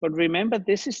 but remember,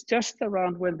 this is just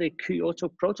around when the Kyoto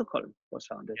Protocol was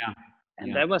founded. Yeah.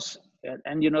 And that was,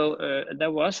 and you know,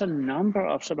 there was a number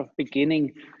of sort of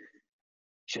beginning,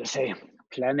 should I say,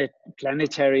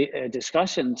 planetary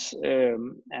discussions,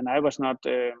 and I was not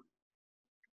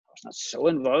so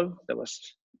involved. There was,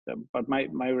 but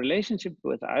my relationship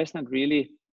with Iceland really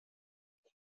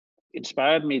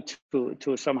inspired me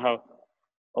to somehow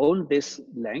own this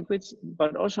language,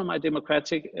 but also my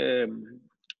democratic, you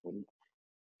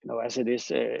know, as it is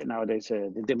nowadays,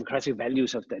 the democratic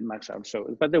values of Denmark also,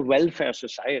 but the welfare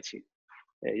society,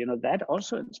 you know, that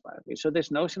also inspired me. So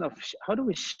this notion of how do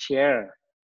we share,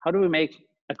 how do we make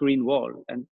a green wall,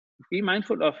 and be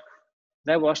mindful of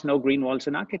there was no green walls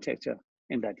in architecture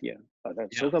in that year, but that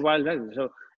took a while. So,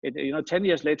 you know, 10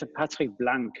 years later, Patrick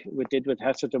Blanc, we did with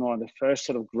Herzog de Mont, the first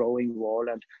sort of growing wall,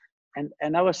 and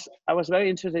I was very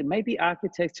interested. Maybe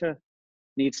architecture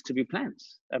needs to be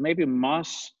plants, maybe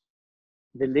moss,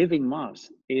 the living moss,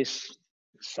 is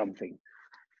something.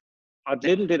 But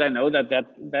little did I know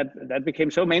that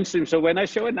became so mainstream. So when I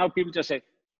show it now, people just say,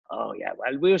 "Oh yeah,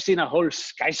 well, we've seen a whole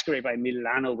skyscraper in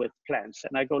Milano with plants,"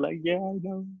 and I go like, "Yeah, I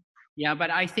know." Yeah, but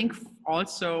I think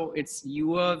also it's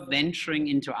you're venturing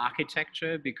into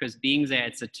architecture, because being there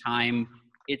at the time,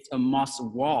 it's a moss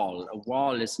wall. A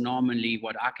wall is normally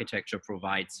what architecture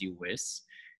provides you with.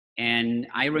 And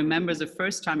I remember the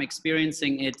first time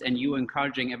experiencing it and you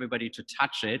encouraging everybody to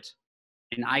touch it.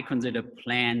 And I consider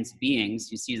plants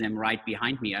beings. You see them right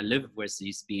behind me. I live with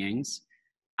these beings.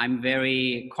 I'm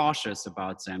very cautious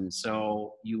about them.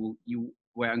 So you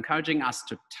were encouraging us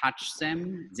to touch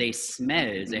them. They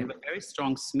smell. They have a very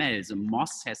strong smell. The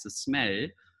moss has a smell.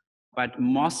 But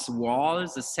moss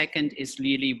walls, the second is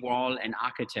really wall and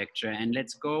architecture. And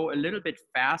let's go a little bit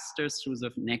faster through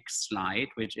the next slide,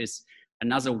 which is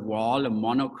another wall, a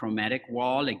monochromatic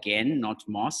wall, again, not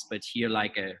moss, but here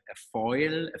like a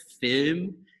foil, a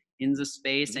film in the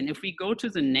space. And if we go to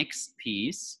the next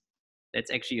piece,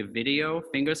 that's actually a video,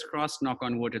 fingers crossed, knock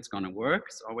on wood, it's gonna work.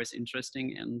 It's always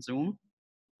interesting in Zoom.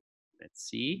 Let's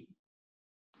see.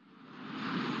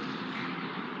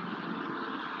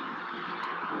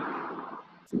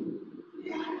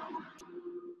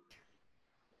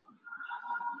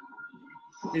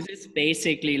 This is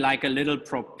basically like a little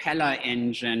propeller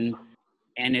engine,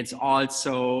 and it's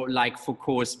also like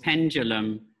Foucault's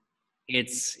pendulum.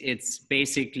 It's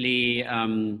basically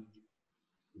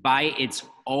by its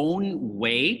own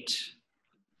weight,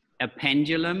 a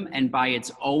pendulum, and by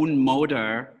its own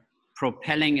motor,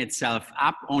 propelling itself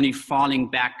up, only falling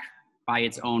back by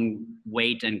its own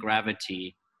weight and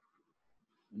gravity.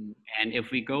 And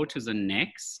if we go to the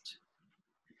next,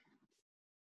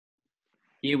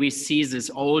 here we see this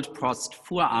old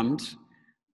Postfuramt,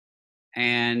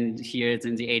 and here it's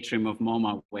in the atrium of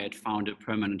MoMA where it found a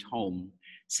permanent home.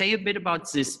 Say a bit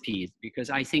about this piece,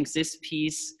 because I think this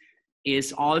piece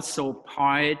is also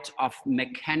part of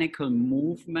mechanical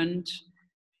movement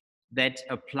that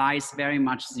applies very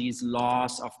much these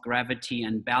laws of gravity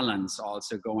and balance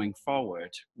also going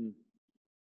forward.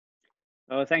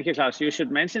 Oh, thank you, Klaus. You should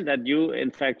mention that you,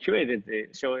 in fact, curated the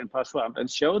show in Postfuramt and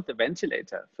showed the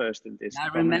ventilator first in this. I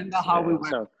remember how we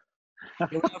were.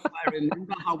 I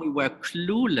remember how we were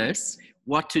clueless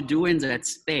what to do in that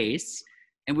space,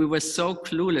 and we were so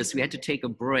clueless we had to take a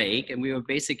break, and we were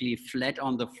basically flat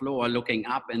on the floor looking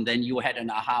up, and then you had an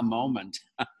aha moment.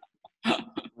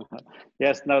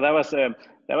 Yes, no, that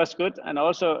was good, and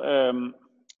also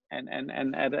and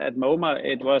at MoMA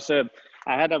it was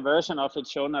I had a version of it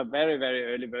shown, a very, very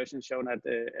early version shown at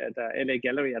the LA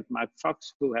gallery at Mark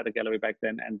Fox, who had a gallery back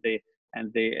then,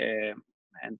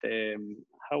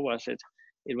 how was it?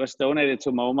 It was donated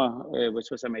to MoMA, which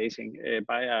was amazing,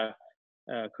 by a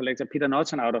collector, Peter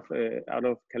Norton, out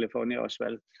of California as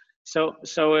well. So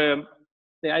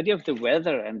the idea of the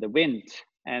weather and the wind,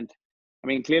 and I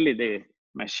mean, clearly the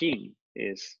machine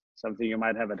is something you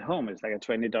might have at home. It's like a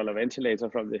 $20 ventilator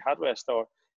from the hardware store,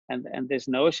 and this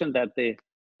notion that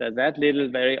that little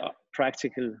very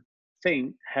practical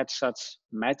thing had such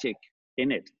magic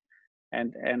in it.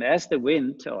 And as the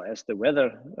wind, or as the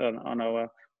weather on our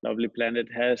lovely planet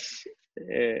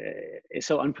is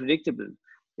so unpredictable,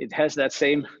 it has that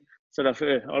same sort of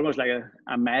almost like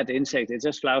a mad insect. It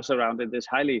just flies around in this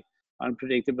highly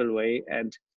unpredictable way.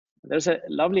 And there's a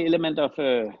lovely element of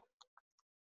I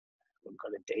wouldn't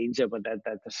call it danger, but that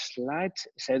the slight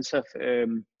sense of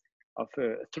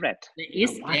threat. There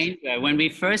is danger. When we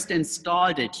first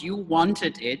installed it, you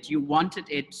wanted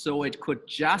it so it could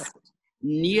just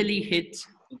nearly hit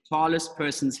the tallest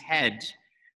person's head.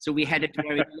 So we had it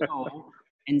very low.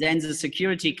 And then the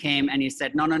security came and he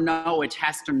said, no, it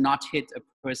has to not hit a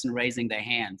person raising their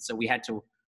hand. So we had to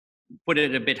put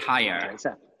it a bit higher.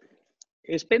 Exactly.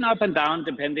 It's been up and down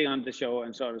depending on the show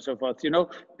and so on and so forth. You know,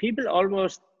 people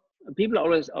always,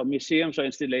 or museums or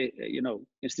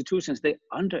institutions, they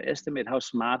underestimate how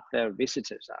smart their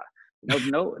visitors are.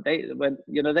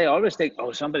 They always think,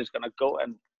 oh, somebody's gonna go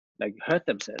and like hurt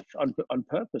themselves on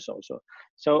purpose also.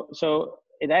 So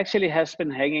it actually has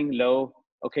been hanging low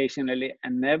occasionally,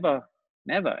 and never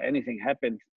anything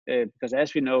happened, because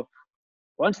as we know,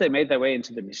 once they made their way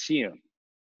into the museum,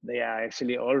 they are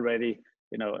actually already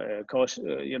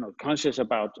conscious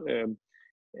about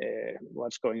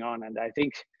what's going on. And I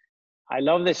think I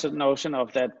love this notion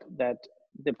of that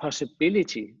the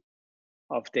possibility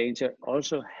of danger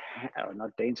also, or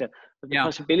not danger, but the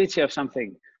possibility of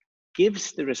something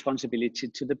gives the responsibility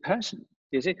to the person.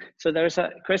 You see, so there's a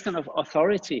question of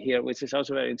authority here, which is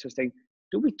also very interesting.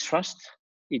 Do we trust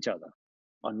each other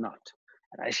or not?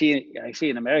 And I see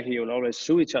in America, you will always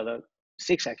sue each other,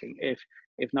 zigzagging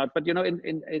if not. But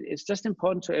it's just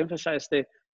important to emphasize the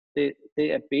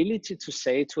ability to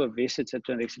say to a visitor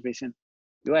to an exhibition,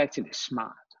 you're actually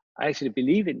smart. I actually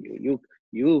believe in you.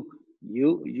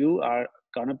 You are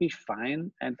gonna be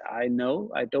fine, and I know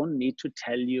I don't need to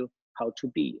tell you how to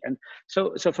be. And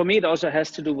so for me, it also has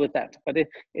to do with that. But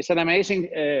it's an amazing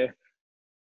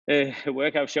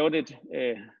work. I've showed it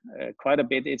quite a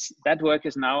bit. That work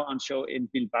is now on show in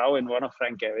Bilbao in one of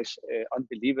Frank Gehry's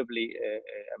unbelievably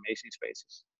amazing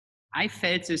spaces. I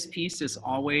felt this piece is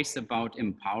always about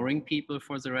empowering people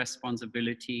for the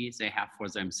responsibilities they have for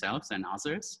themselves and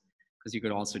others, because you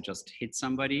could also just hit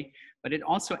somebody, but it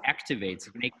also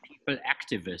activates, make people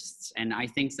activists. And I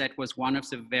think that was one of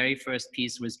the very first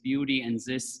pieces with beauty, and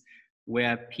this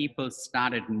where people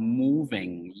started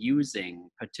moving, using,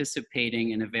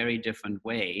 participating in a very different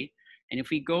way. And if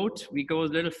we go a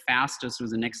little faster through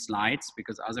the next slides,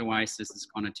 because otherwise this is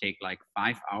going to take like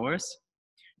 5 hours.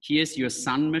 Here's your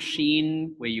sun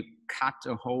machine, where you cut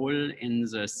a hole in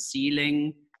the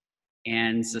ceiling,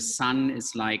 and the sun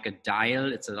is like a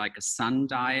dial. It's like a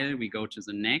sundial. We go to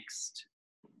the next.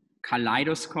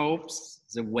 Kaleidoscopes,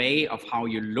 the way of how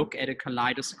you look at a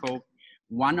kaleidoscope.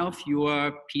 One of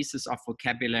your pieces of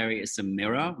vocabulary is a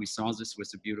mirror. We saw this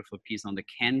with a beautiful piece on the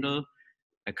candle.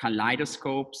 A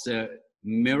kaleidoscope, the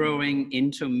mirroring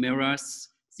into mirrors,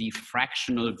 the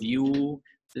fractional view.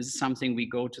 This is something we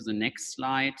go to the next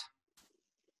slide.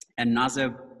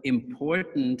 Another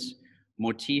important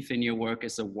motif in your work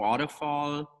is a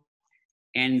waterfall.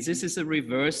 And this is a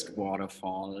reversed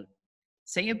waterfall.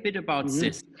 Say a bit about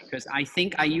this, because I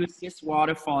think I use this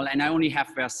waterfall, and I only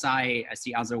have Versailles as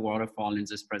the other waterfall in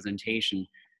this presentation.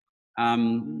 Say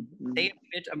a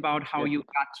bit about how you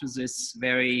got to this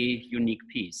very unique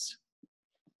piece.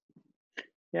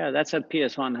 Yeah, that's at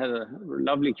PS1, had a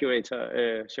lovely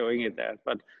curator showing it there.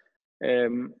 But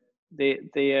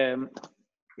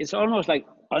it's almost like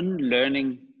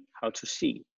unlearning how to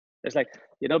see. It's like,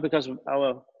 because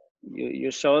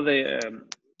you saw the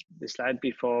slide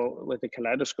before with the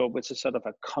kaleidoscope, which is sort of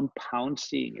a compound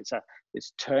seeing.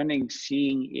 It's turning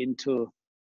seeing into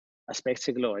a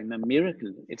spectacle or in a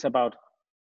miracle. It's about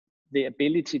the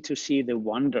ability to see the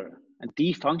wonder and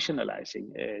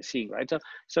defunctionalizing seeing, right?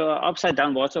 So upside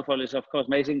down waterfall is of course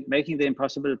making the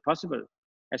impossible possible.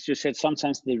 As you said,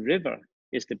 sometimes the river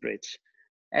is the bridge.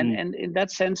 And in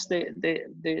that sense,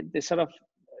 the sort of,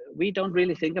 we don't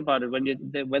really think about it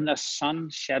when the sun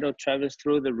shadow travels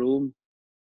through the room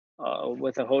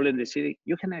with a hole in the ceiling,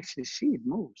 you can actually see it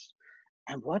moves.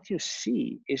 And what you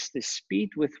see is the speed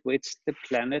with which the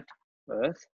planet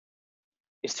Earth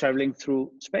is traveling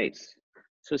through space.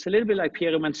 So it's a little bit like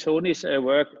Piero Manzoni's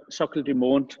work, Socle du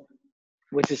Monde,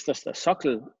 which is just a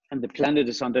socle and the planet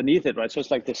is underneath it, right? So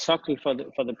it's like the socle for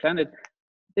the planet.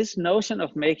 This notion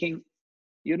of making,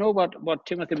 you know what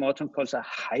Timothy Morton calls a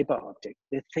hyper object,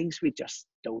 the things we just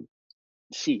don't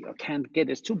see or can't get,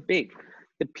 it's too big.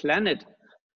 The planet,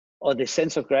 or the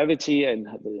sense of gravity and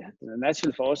the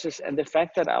natural forces, and the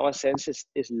fact that our senses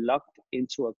is locked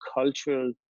into a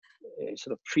cultural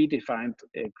sort of predefined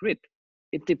grid,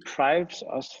 it deprives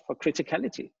us for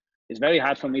criticality. It's very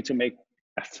hard for me to make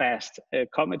a fast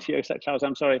comment here, Klaus,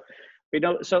 I'm sorry. We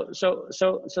know, so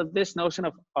this notion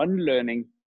of unlearning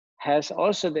has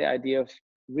also the idea of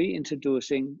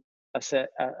reintroducing a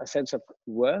sense of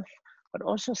worth, but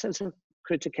also a sense of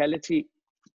criticality,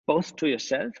 both to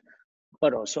yourself,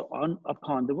 but also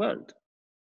upon the world.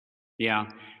 Yeah,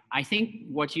 I think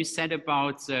what you said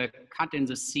about the cut in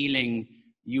the ceiling,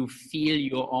 you feel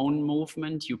your own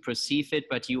movement, you perceive it,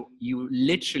 but you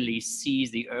literally see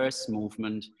the Earth's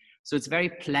movement. So it's very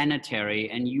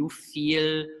planetary, and you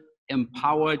feel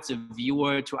empowered the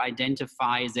viewer to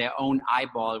identify their own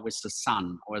eyeball with the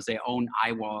sun, or their own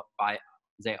eyeball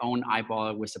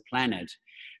with the planet.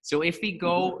 So if we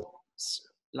go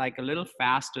like a little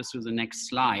faster through the next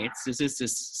slides, this is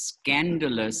this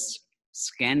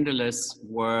scandalous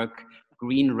work,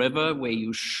 Green River, where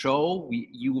you show,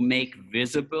 you make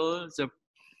visible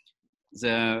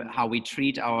the how we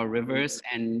treat our rivers,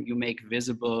 and you make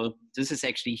visible, this is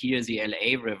actually here the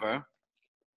LA River.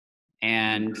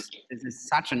 And this is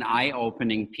such an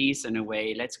eye-opening piece in a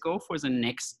way. Let's go for the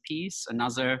next piece,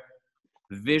 another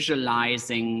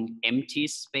visualizing empty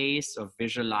space or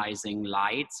visualizing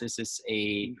light. This is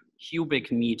a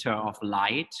cubic meter of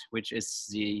light, which is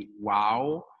the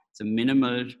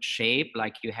minimal shape,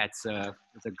 like you had the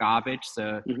garbage,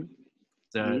 the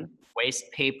waste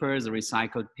paper, the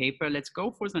recycled paper. Let's go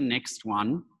for the next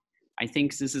one. I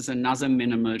think this is another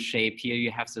minimal shape. Here you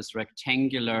have this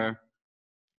rectangular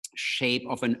shape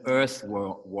of an earth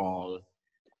wall.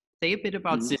 Say a bit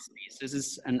about this piece. This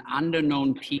is an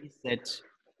underknown piece that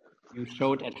you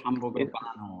showed at Hamburger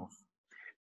Bahnhof.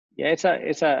 Yeah,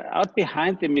 it's out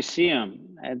behind the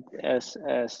museum, and as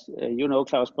you know,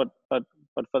 Klaus, but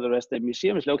for the rest, the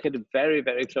museum is located very,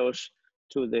 very close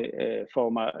to the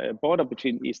former border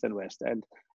between East and West, and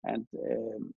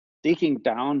digging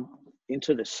down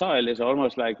into the soil is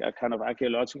almost like a kind of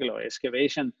archaeological or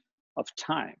excavation of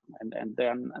time, and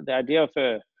then the idea of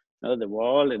the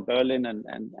wall in Berlin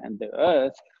and the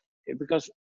earth, because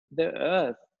the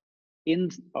earth in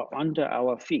or under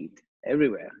our feet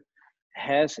everywhere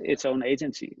has its own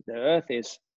agency. The earth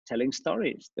is telling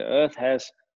stories. The earth has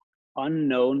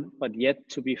unknown but yet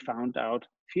to be found out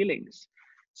feelings.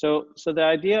 So the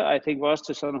idea, I think, was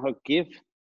to sort of give,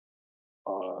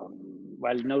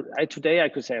 today I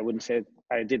could say, I wouldn't say it,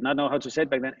 I did not know how to say it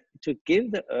back then, to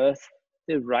give the earth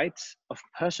the rights of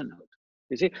personhood.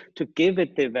 You see, to give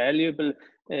it the valuable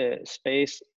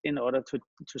space in order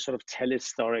to sort of tell its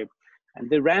story. And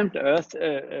the rammed earth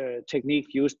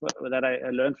technique used that I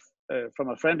learned from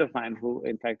a friend of mine who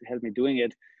in fact helped me doing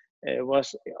it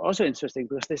was also interesting,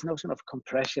 because there's notion of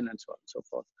compression and so on and so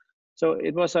forth. So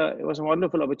it was a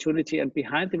wonderful opportunity, and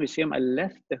behind the museum I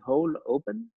left the hole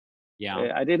open.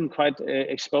 Yeah, I didn't quite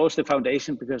expose the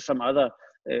foundation because some other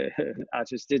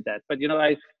artists did that. But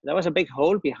there was a big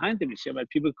hole behind the museum, and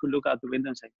people could look out the window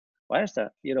and say, "Why is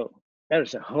there? There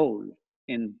is a hole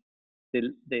in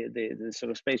the sort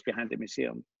of space behind the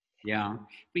museum." Yeah,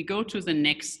 we go to the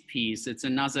next piece. It's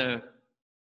another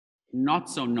not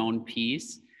so known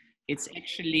piece. It's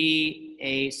actually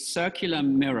a circular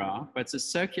mirror, but the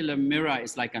circular mirror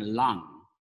is like a lung.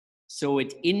 So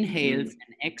it inhales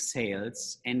and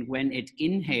exhales, and when it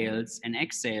inhales and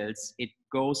exhales, it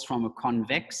goes from a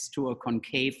convex to a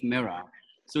concave mirror.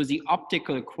 So the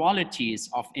optical qualities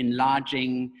of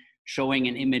enlarging, showing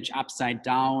an image upside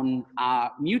down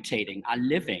are mutating, are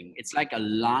living. It's like a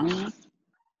lung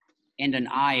and an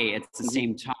eye at the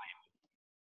same time.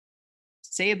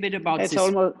 Say a bit about this.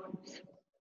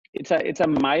 It's a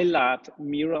Maillard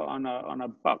mirror on a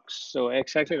box. So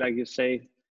exactly like you say,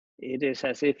 it is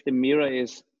as if the mirror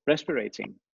is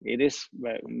respirating. It is,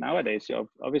 well, nowadays,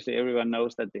 obviously everyone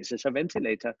knows that this is a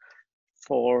ventilator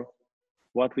for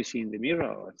what we see in the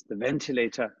mirror. It's the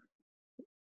ventilator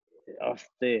of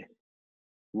the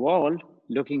wall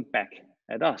looking back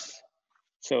at us.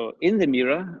 So in the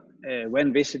mirror,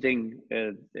 when visiting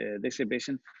the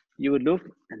exhibition, you would look,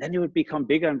 and then you would become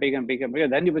bigger and bigger and bigger and bigger.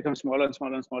 Then you become smaller and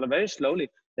smaller and smaller, very slowly.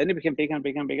 Then you become bigger and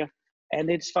bigger and bigger. And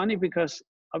it's funny because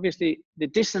obviously the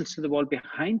distance to the wall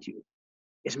behind you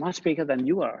is much bigger than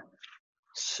you are.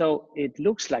 So it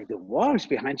looks like the walls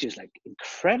behind you is like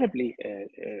incredibly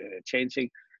changing.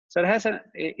 So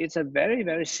it's a very,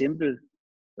 very simple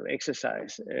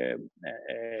exercise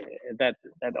that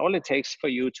all it takes for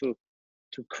you to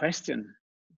question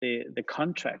the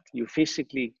contract you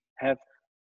physically have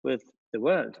with the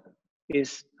world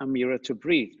is a mirror to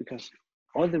breathe, because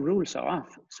all the rules are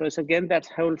off. So it's again that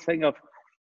whole thing of,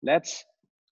 let's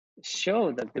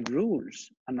show that the rules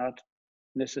are not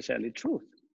necessarily truth.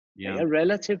 Yeah. They are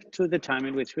relative to the time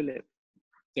in which we live.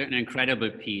 They're an incredible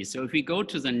piece. So if we go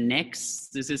to the next,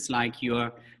 this is like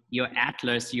your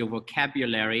atlas, your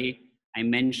vocabulary. I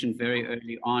mentioned very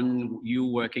early on, you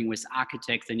working with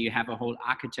architects, and you have a whole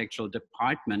architectural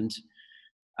department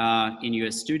in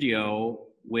your studio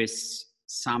with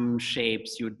some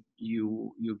shapes you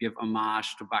give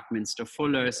homage to Buckminster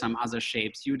Fuller, some other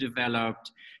shapes you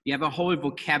developed. You have a whole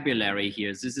vocabulary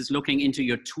here. This is looking into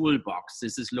your toolbox.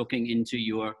 This is looking into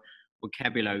your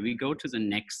vocabulary. We go to the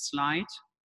next slide.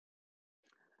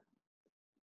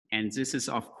 And this is,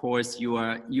 of course,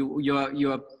 your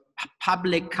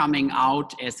public coming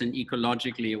out as an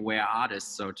ecologically aware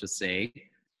artist, so to say.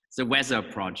 The Weather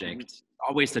Project.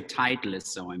 Always the title is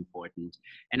so important.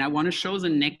 And I want to show the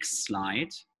next slide.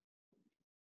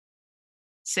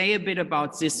 Say a bit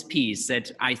about this piece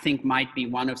that I think might be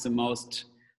one of the most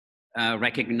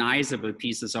recognizable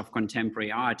pieces of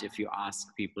contemporary art, if you ask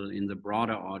people in the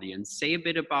broader audience. Say a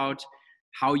bit about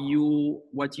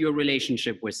what your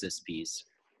relationship with this piece.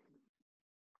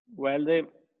 Well,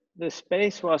 the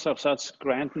space was of such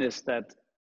grandness that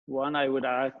one, I would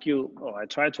argue, or I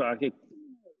try to argue,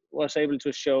 was able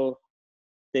to show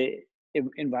the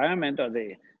environment or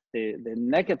the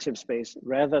negative space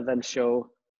rather than show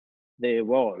the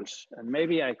walls. And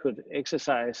maybe I could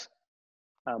exercise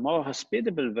a more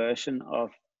hospitable version of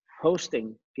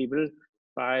hosting people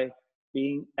by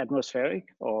being atmospheric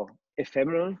or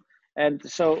ephemeral. And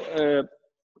so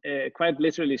quite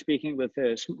literally speaking, with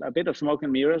a bit of smoke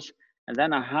and mirrors, and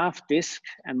then a half disc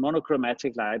and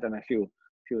monochromatic light and a few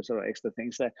sort of extra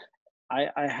things there.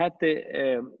 I had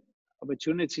the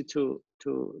opportunity to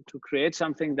create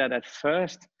something that at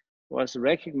first was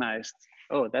recognized,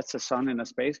 oh, that's a sun in a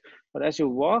space. But as you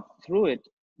walk through it,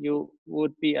 you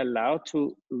would be allowed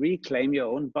to reclaim your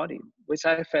own body, which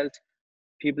I felt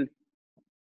people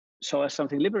saw as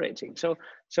something liberating.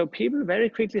 So people very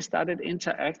quickly started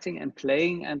interacting and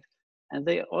playing, and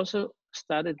they also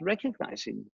started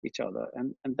recognizing each other.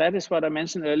 And that is what I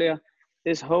mentioned earlier,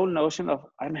 this whole notion of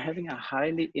I'm having a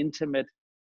highly intimate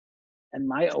and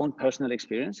my own personal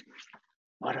experience,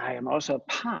 but I am also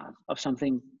a part of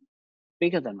something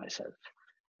bigger than myself.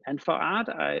 And for art,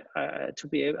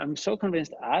 I'm so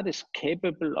convinced art is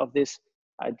capable of this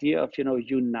idea of,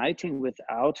 uniting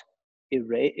without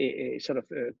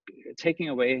taking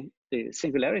away the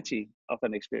singularity of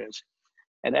an experience.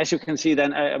 And as you can see,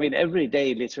 then I mean, every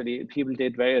day, literally, people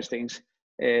did various things.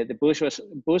 The bush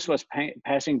was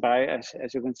passing by, as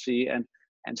you can see,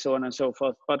 and so on and so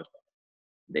forth. But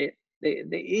the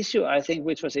issue, I think,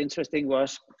 which was interesting,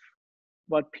 was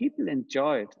what people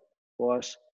enjoyed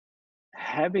was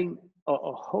having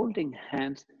or holding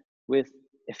hands with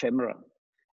ephemera.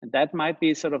 And that might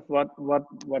be sort of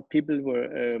what people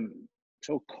were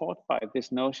so caught by,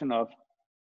 this notion of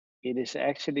it is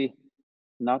actually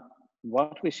not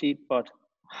what we see, but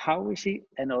how we see,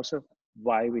 and also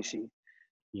why we see.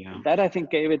 Yeah. That I think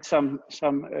gave it somehow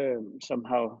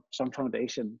some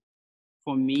foundation.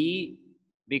 For me,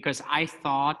 because I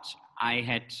thought I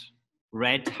had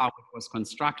read how it was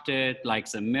constructed, like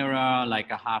the mirror,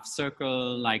 like a half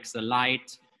circle, like the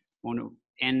light.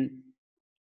 And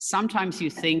sometimes you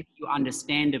think you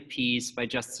understand a piece by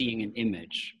just seeing an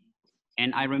image.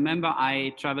 And I remember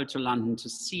I traveled to London to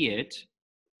see it.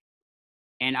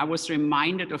 And I was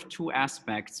reminded of two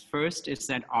aspects. First is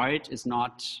that art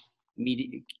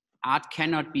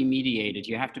cannot be mediated.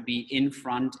 You have to be in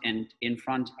front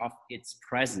of its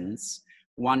presence,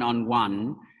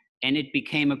 one-on-one. And it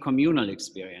became a communal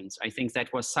experience. I think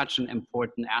that was such an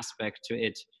important aspect to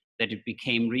it, that it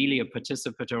became really a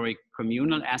participatory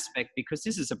communal aspect, because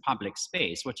this is a public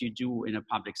space. What you do in a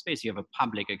public space, you have a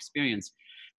public experience.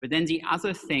 But then the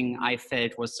other thing I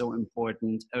felt was so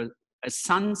important, a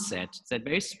sunset, that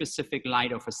very specific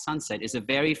light of a sunset is a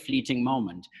very fleeting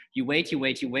moment. You wait,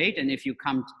 and if you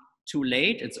come too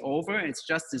late, it's over. It's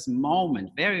just this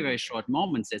moment, very, very short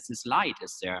moments that this light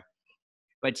is there.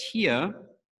 But here,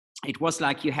 it was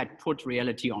like you had put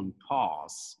reality on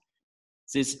pause.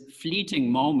 This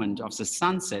fleeting moment of the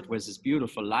sunset where this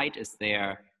beautiful light is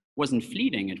there wasn't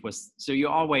fleeting. It was, so you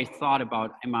always thought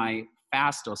about, am I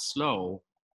fast or slow?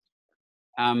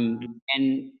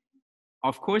 And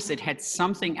of course, it had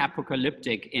something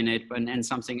apocalyptic in it, and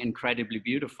something incredibly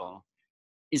beautiful.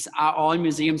 Are all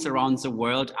museums around the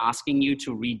world asking you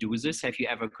to redo this? Have you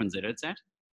ever considered that?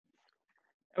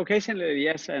 Occasionally,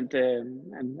 yes, and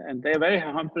they're very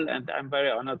humble, and I'm very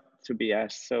honored to be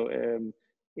asked. So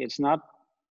it's not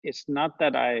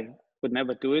that I would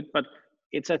never do it, but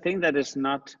it's a thing that is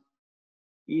not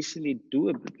easily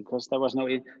doable because there was no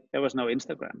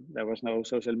Instagram, there was no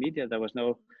social media, it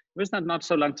was not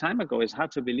so long time ago. It's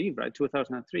hard to believe, right?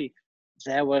 2003,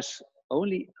 there was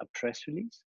only a press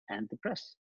release and the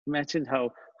press. Imagine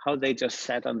how they just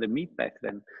sat on the meat back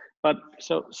then. But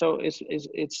so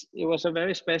it was a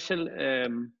very special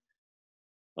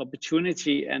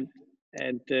opportunity, and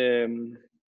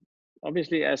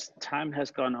obviously as time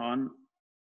has gone on,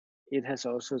 it has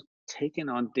also taken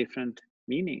on different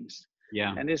meanings.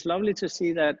 Yeah. And it's lovely to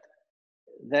see that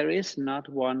there is not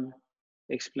one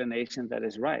explanation that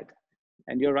is right.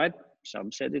 And you're right,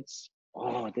 some said it's,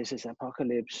 oh, this is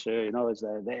apocalypse, it's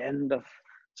the end of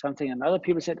something. And other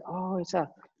people said, oh,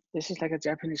 this is like a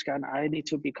Japanese guy, and I need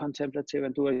to be contemplative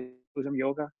and do some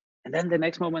yoga. And then the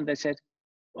next moment they said,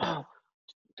 wow,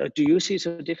 do you see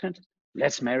so different?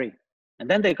 Let's marry. And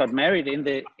then they got married in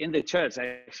the church,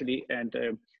 actually, and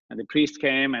the priest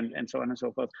came, and so on and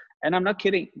so forth. And I'm not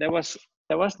kidding. There was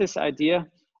this idea,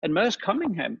 and Merce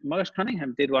Cunningham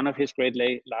did one of his great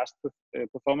last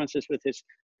performances with his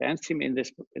dance team in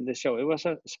this show. It was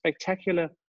a spectacular,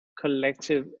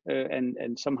 collective,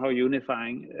 and somehow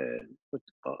unifying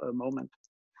moment.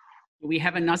 We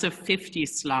have another 50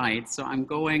 slides, so I'm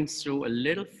going through a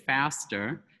little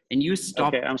faster, and you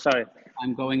stop. Okay, I'm sorry.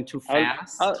 I'm going too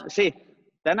fast. I'll see.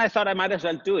 Then I thought I might as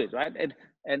well do it, right?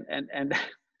 And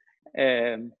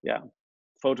yeah,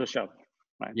 Photoshop.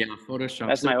 Right. Yeah, Photoshop.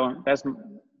 That's my own.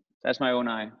 That's my own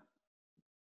eye.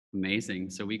 Amazing.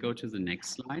 So we go to the next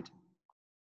slide,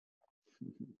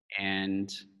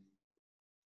 and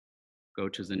go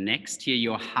to the next. Here,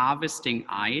 you're harvesting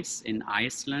ice in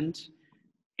Iceland,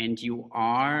 and you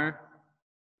are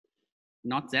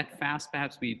not that fast.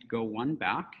 Perhaps we go one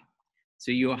back. So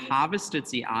you harvested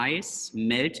the ice,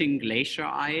 melting glacier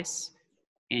ice,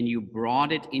 and you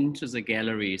brought it into the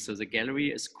gallery. So the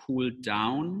gallery is cooled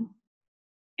down.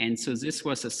 And so this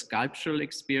was a sculptural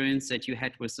experience that you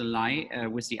had with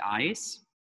the ice.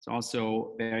 It's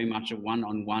also very much a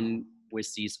one-on-one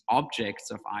with these objects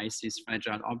of ice, these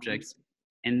fragile objects.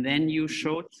 And then you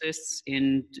showed this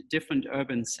in different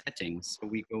urban settings. So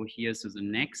we go here to the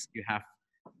next. You have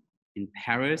in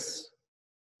Paris,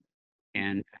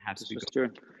 and perhaps we go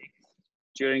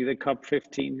during the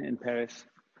COP15 in Paris.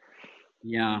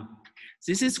 Yeah,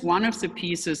 this is one of the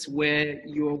pieces where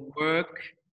your work,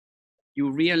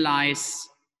 you realize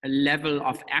a level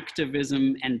of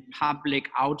activism and public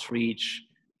outreach,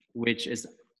 which is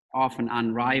often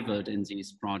unrivaled in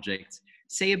these projects.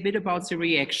 Say a bit about the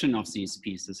reaction of these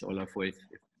pieces, Olafur, if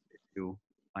you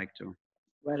like to.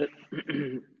 Well,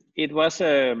 it was,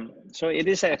 so it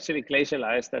is actually glacial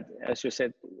ice that, as you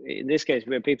said, in this case,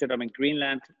 we picked it up in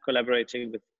Greenland,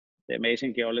 collaborating with the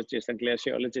amazing geologist and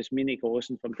glaciologist Minik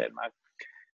Rosen from Denmark.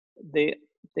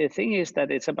 The thing is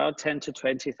that it's about 10 to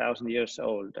 20,000 years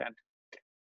old. And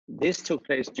this took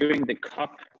place during the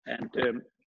COP, and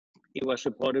it was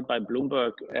supported by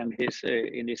Bloomberg and his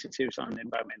initiatives on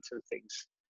environmental things.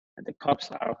 And the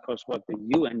COPs are, of course, what the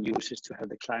UN uses to have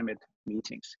the climate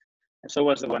meetings. And so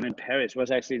was the one in Paris, was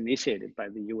actually initiated by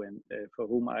the UN, for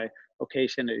whom I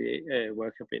occasionally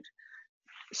work a bit.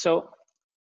 So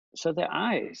the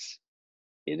ice,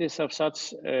 it is of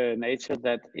such nature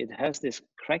that it has this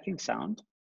cracking sound,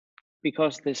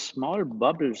 because the small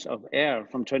bubbles of air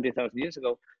from 20,000 years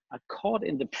ago are caught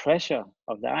in the pressure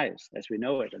of the ice as we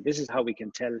know it. And this is how we can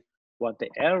tell what the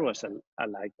air was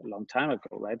like a long time ago,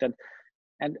 right?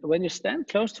 And when you stand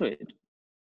close to it,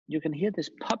 you can hear this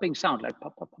popping sound, like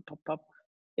pop, pop, pop, pop, pop.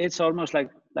 It's almost like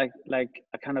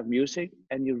a kind of music,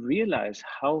 and you realize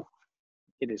how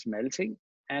it is melting,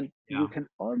 and you can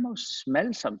almost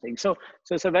smell something. So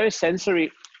it's a very sensory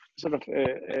sort of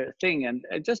thing, and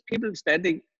just people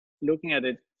standing looking at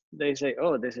it, they say,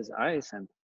 oh, this is ice, and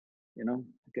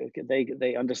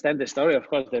they understand the story, of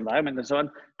course, the environment and so on,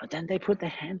 but then they put their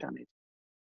hand on it,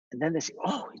 and then they say,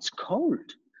 oh, it's cold.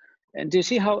 And do you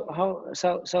see how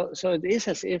so it is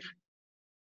as if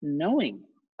knowing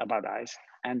about ice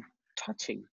and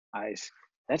touching ice,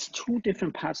 that's two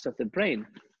different parts of the brain.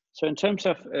 So in terms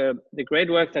of the great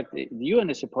work that the UN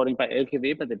is supporting by Elke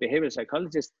Weber, the behavioral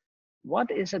psychologist, what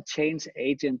is a change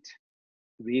agent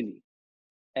really?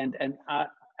 And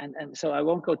so I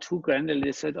won't go too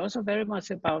granular. So it's also very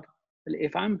much about,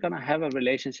 if I'm going to have a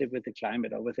relationship with the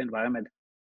climate or with the environment,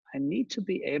 I need to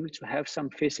be able to have some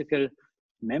physical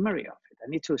memory of it. I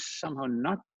need to somehow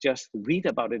not just read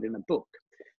about it in a book.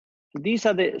 These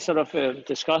are the sort of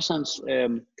discussions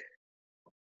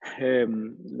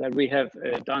that we have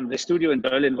done. The studio in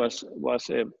Berlin was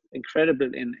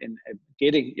incredible in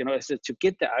getting, to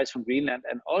get the ice from Greenland,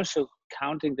 and also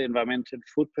counting the environmental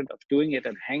footprint of doing it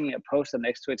and hanging a poster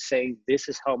next to it saying this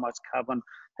is how much carbon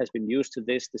has been used to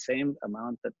this, the same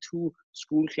amount that 2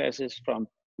 school classes from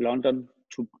London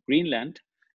to Greenland.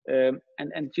 So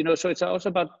it's also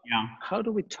about how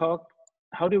do we talk,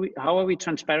 how are we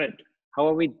transparent, how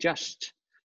are we just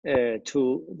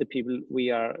to the people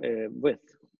we are with.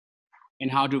 And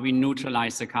how do we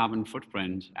neutralize the carbon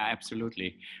footprint?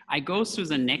 Absolutely. I go through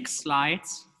the next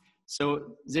slides.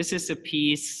 So this is a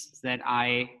piece that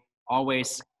I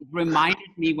always reminded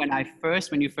me when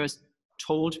you first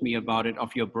told me about it,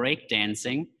 of your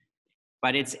breakdancing,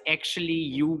 but it's actually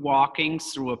you walking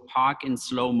through a park in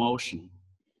slow motion,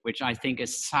 which I think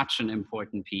is such an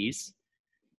important piece.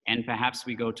 And perhaps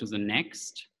we go to the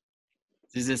next.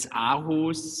 This is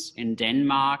Aarhus in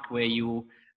Denmark, where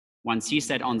one sees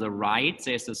that on the right,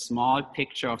 there's a small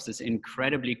picture of this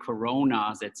incredibly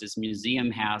corona that this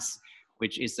museum has,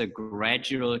 which is a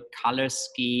gradual color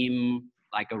scheme,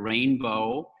 like a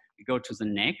rainbow. We go to the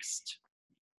next.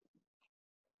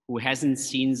 Who hasn't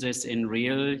seen this in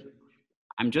real?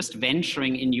 I'm just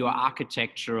venturing in your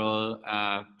architectural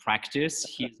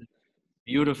practice. Here's a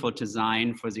beautiful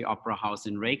design for the Opera House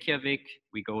in Reykjavik.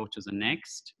 We go to the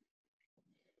next.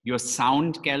 Your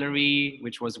sound gallery,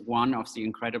 which was one of the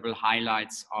incredible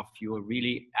highlights of your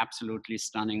really absolutely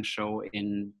stunning show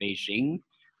in Beijing.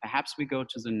 Perhaps we go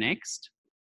to the next.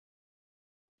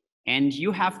 And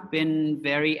you have been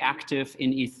very active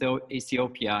in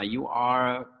Ethiopia. You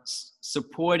are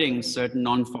supporting certain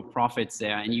non-for-profits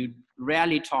there, and you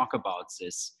rarely talk about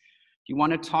this. Do you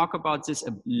want to talk about this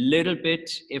a little bit,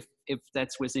 if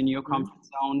that's within your comfort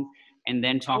zone, and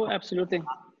then talk? Oh, absolutely.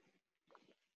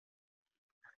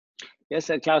 Yes,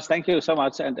 Klaus, thank you so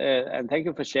much, and thank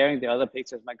you for sharing the other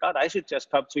pictures. My God, I should just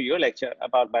come to your lecture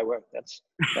about my work. That's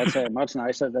much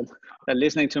nicer than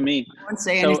listening to me. Don't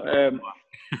say anything.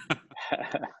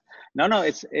 No,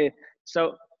 it's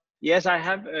so. Yes, I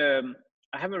have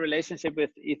a relationship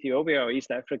with Ethiopia or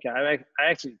East Africa. I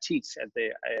actually teach at the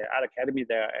art academy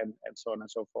there, and so on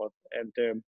and so forth. And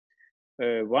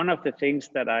one of the things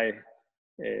that I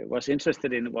was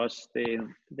interested in was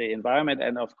the environment,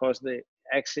 and of course the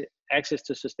access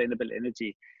to sustainable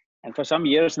energy. And for some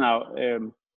years now,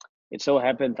 it so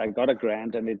happened I got a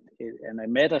grant, and I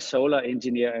met a solar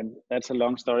engineer, and that's a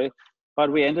long story.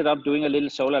 But we ended up doing a little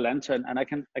solar lantern, and I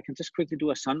can just quickly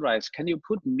do a sunrise. Can you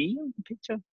put me on the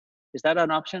picture? Is that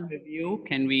an option? Review?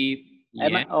 Can we?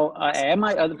 Am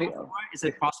I other picture? Is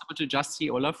it possible to just see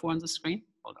Olafur on the screen?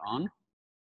 Hold on.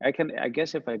 I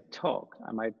guess if I talk,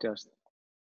 I might just.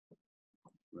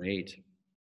 Great.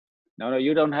 No,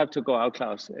 you don't have to go out,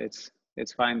 Klaus.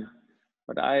 It's fine.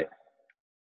 But I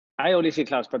only see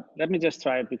Klaus, but let me just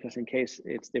try it, because in case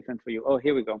it's different for you. Oh,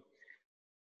 here we go.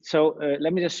 So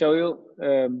let me just show you,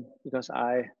 because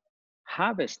I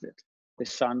harvested the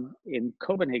sun in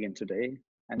Copenhagen today,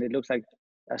 and it looks like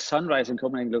a sunrise in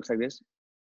Copenhagen looks like this.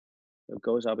 It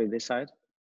goes up in this side,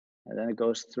 and then it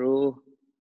goes through.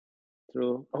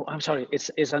 Oh, I'm sorry.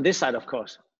 It's on this side, of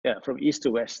course. Yeah, from east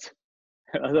to west.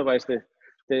 Otherwise, the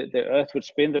Earth would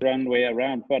spin the wrong way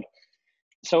around. But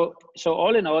so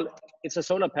all in all, it's a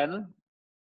solar panel,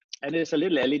 and it's a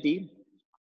little LED,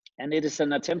 and it is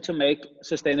an attempt to make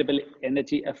sustainable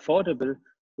energy affordable,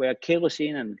 where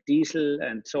kerosene and diesel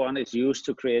and so on is used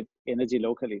to create energy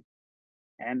locally.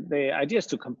 And the idea is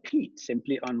to compete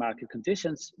simply on market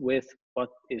conditions with what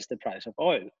is the price of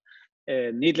oil.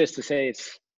 Needless to say,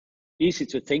 it's easy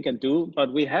to think and do,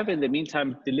 but we have in the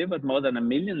meantime delivered more than 1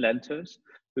 million lanterns.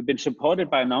 We've been supported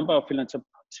by a number of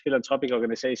philanthropic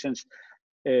organizations,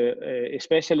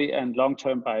 especially and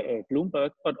long-term by Bloomberg,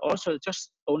 but also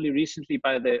just only recently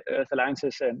by the Earth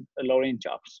Alliances and Lorraine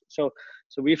Jobs. So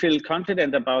we feel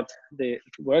confident about the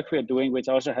work we are doing, which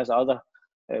also has other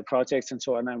projects and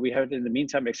so on. And we have in the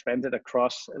meantime expanded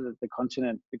across the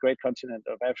continent, the great continent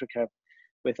of Africa,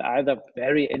 with either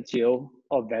very NGO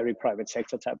or very private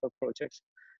sector type of projects.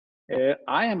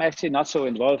 I am actually not so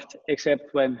involved,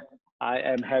 except when I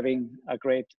am having a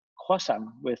great croissant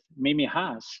with Mimi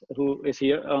Haas, who is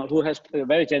here, who has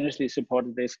very generously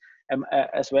supported this,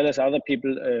 as well as other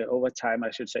people over time, I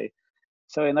should say.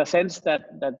 So in a sense that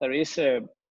there is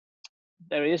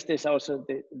this also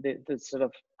the sort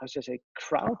of, how should I say,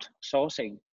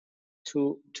 crowdsourcing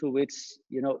to which,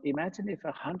 imagine if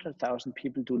 100,000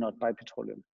 people do not buy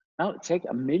petroleum. Now take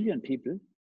 1 million people.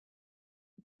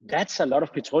 that's a lot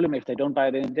of petroleum if they don't buy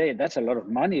it in a day. That's a lot of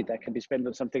money that can be spent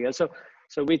on something else.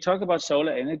 So we talk about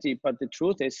solar energy, but the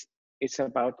truth is it's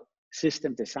about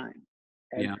system design.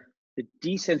 And yeah. the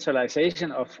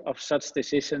decentralization of such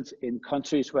decisions in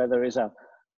countries where there is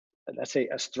let's say,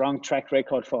 a strong track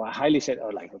record for a highly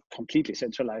or like a completely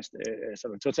centralized,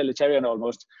 sort of totalitarian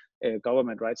almost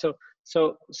government, right? So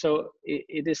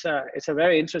it's a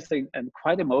very interesting and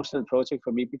quite emotional project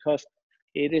for me, because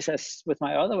it is, as with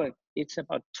my other work, it's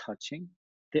about touching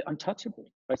the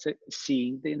untouchable, right? So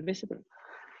seeing the invisible.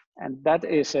 And that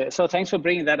is, so thanks for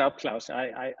bringing that up, Klaus.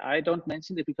 I don't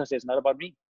mention it because it's not about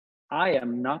me. I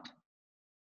am not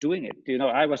doing it. You know,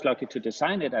 I was lucky to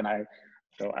design it, and I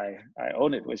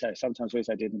own it, which I sometimes wish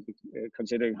I didn't,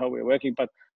 considering how we're working. But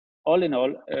all in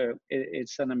all,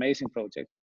 it's an amazing project.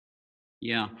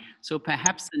 Yeah. So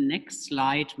perhaps the next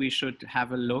slide we should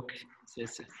have a look.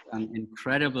 This is an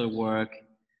incredible work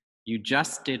you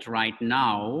just did right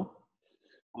now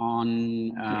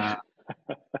on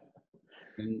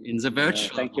in the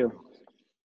virtual. Thank you.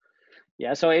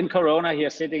 Yeah, so in Corona here,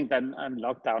 sitting then on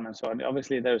lockdown and so on,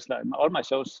 obviously there's like, all my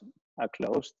shows are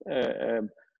closed. And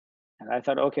I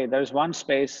thought, okay, there's one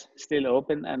space still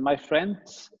open. And my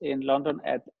friends in London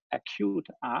at Acute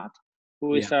Art,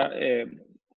 who is an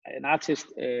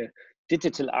artist,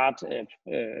 digital art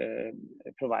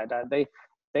provider,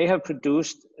 they have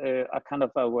produced a kind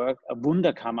of a work, a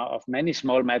Wunderkammer of many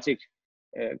small magic,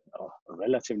 or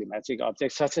relatively magic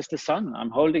objects, such as the sun.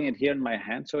 I'm holding it here in my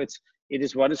hand. So it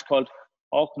is what is called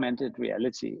augmented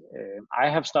reality. I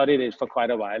have studied it for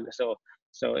quite a while.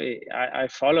 So I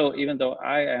follow, even though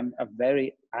I am a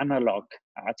very analog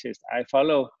artist, I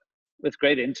follow with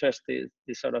great interest the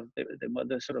sort of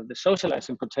the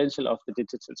socializing potential of the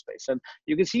digital space. And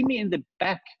you can see me in the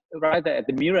back, right there at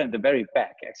the mirror in the very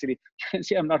back. Actually, you can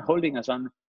see I'm not holding a sun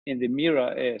in the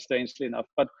mirror, strangely enough.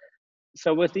 But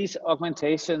so with these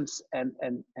augmentations and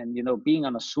you know, being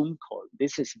on a Zoom call,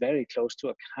 this is very close to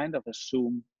a kind of a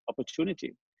Zoom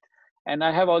opportunity. And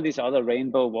I have all these other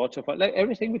rainbow, waterfall, like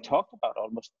everything we talked about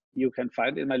almost, you can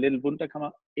find in my little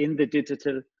Wunderkammer in the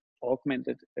digital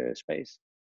augmented space.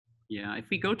 Yeah, if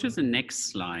we go to the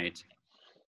next slide.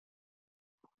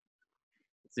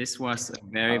 This was a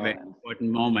very, very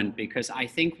important moment, because I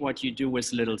think what you do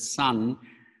with Little Sun,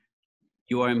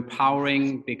 you are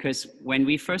empowering, because when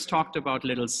we first talked about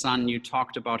Little Sun, you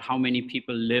talked about how many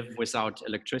people live without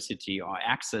electricity or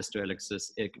access to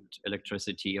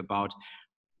electricity, about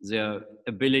the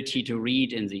ability to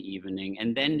read in the evening.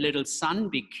 And then Little Sun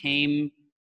became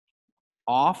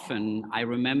often, I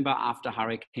remember after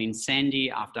Hurricane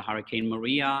Sandy, after Hurricane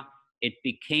Maria, it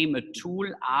became a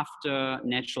tool after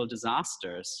natural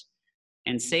disasters.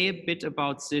 And say a bit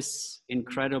about this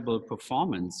incredible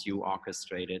performance you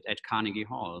orchestrated at Carnegie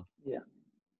Hall.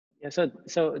 Yeah.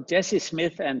 So Jessie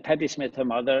Smith and Patti Smith, her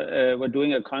mother, were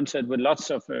doing a concert with lots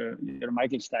of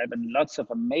Michael Stipe and lots of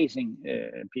amazing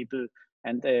people.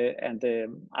 And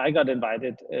I got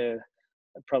invited,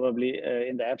 probably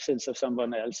in the absence of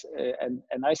someone else.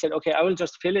 And I said, okay, I will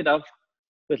just fill it up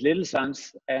with Little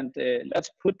Suns, and let's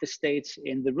put the stage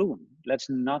in the room. Let's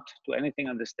not do anything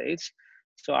on the stage.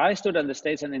 So I stood on the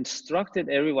stage and instructed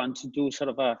everyone to do sort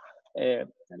of like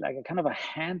a kind of a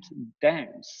hand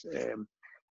dance.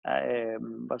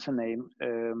 What's her name?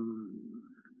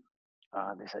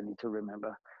 This I need to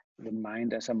remember. The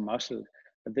mind as a muscle.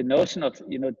 But the notion of,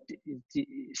 you know,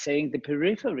 saying the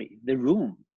periphery, the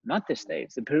room, not the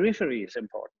stage. The periphery is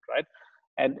important, right?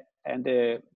 And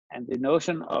the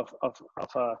notion of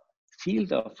a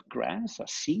field of grass or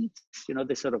seeds, you know,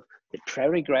 the sort of the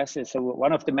prairie grasses. So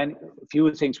one of the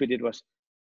few things we did was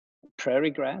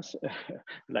prairie grass,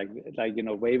 like you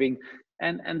know, waving,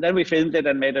 and then we filmed it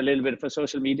and made a little bit for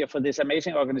social media for this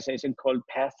amazing organization called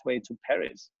Pathway to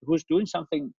Paris, who's doing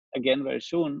something again very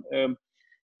soon.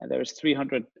 And there is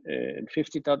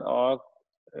 350.org.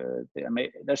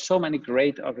 There's so many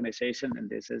great organizations in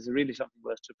this. It's really something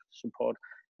worth to support.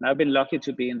 And I've been lucky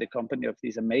to be in the company of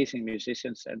these amazing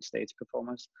musicians and stage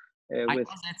performers.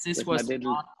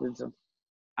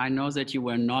 I know that you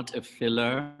were not a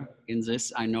filler in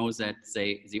this. I know that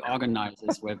the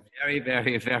organizers were very,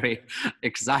 very, very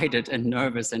excited and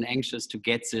nervous and anxious to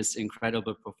get this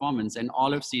incredible performance. And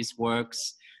all of these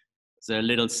works, the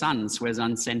Little Suns, were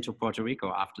then sent to Puerto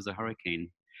Rico after the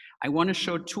hurricane. I want to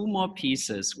show two more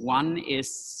pieces. One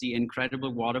is the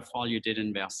incredible waterfall you did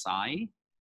in Versailles.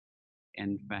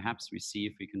 And perhaps we see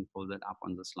if we can pull that up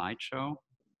on the slideshow.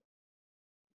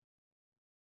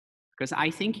 Because I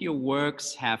think your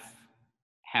works have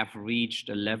reached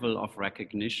a level of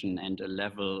recognition and a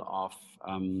level of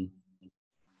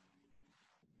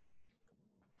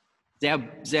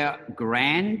they're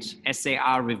grand as they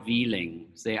are revealing.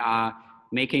 They are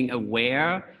making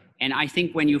aware. And I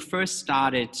think when you first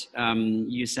started,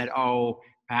 you said, oh,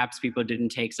 perhaps people didn't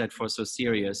take that for so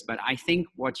serious. But I think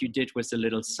what you did with the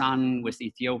little sun, with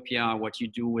Ethiopia, what you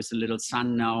do with the little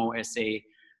sun now as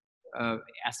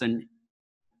an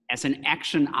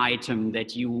action item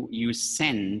that you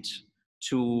send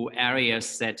to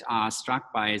areas that are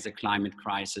struck by the climate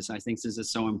crisis. I think this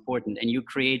is so important. And you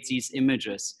create these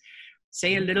images.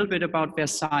 Say a little bit about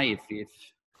Versailles, if we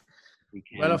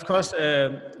can. Well, of course,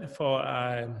 for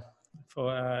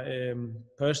a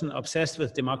person obsessed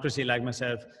with democracy like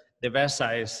myself, the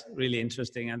Versailles is really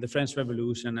interesting, and the French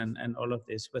Revolution and all of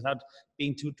this. Without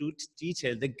being too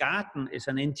detailed, the garden is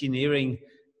an engineering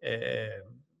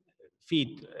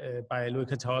feat by Louis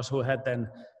XIV, who had then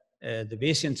the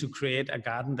vision to create a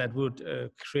garden that would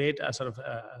create a sort of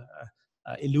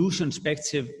illusion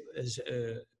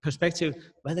perspective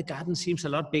where the garden seems a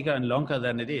lot bigger and longer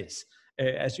than it is.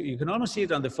 As you can almost see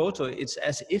it on the photo, it's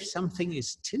as if something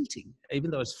is tilting, even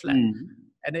though it's flat.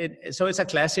 And so it's a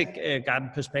classic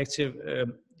garden perspective,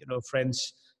 French,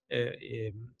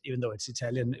 even though it's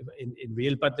Italian in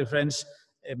real, but the French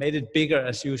made it bigger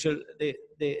as usual.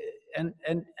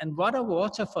 And what a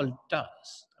waterfall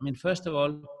does, I mean, first of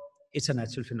all, it's a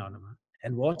natural phenomenon,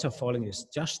 and water falling is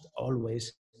just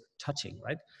always touching,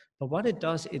 right? But what it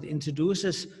does, it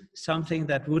introduces something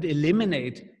that would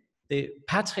eliminate the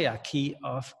patriarchy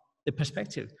of the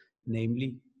perspective,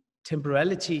 namely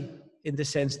temporality, in the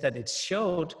sense that it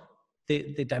showed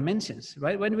the dimensions,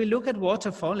 right? When we look at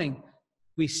water falling,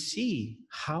 we see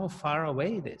how far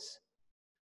away it is.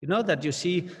 You know that you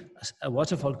see a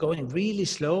waterfall going really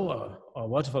slow or a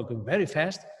waterfall going very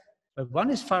fast, but one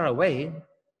is far away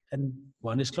and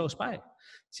one is close by.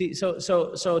 See,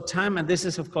 so time, and this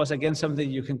is of course again something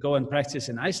you can go and practice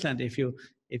in Iceland if you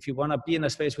want to be in a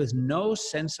space with no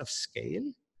sense of scale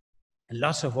and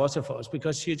lots of waterfalls,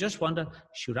 because you just wonder,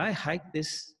 should I hike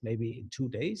this maybe in 2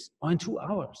 days or in 2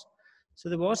 hours? So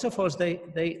the waterfalls,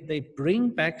 they bring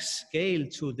back scale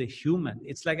to the human.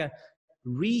 It's like a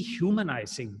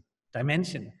rehumanizing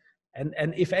dimension.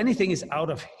 And if anything is out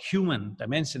of human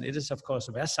dimension, it is of course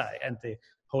Versailles and the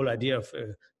whole idea of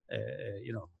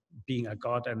being a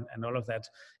god and all of that.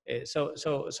 So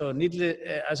needless,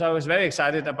 as I was very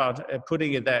excited about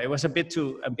putting it there. It was a bit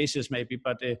too ambitious maybe,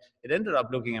 but it ended up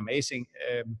looking amazing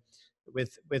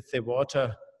with the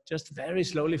water just very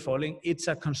slowly falling. It's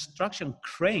a construction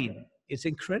crane. It's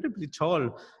incredibly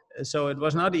tall, so it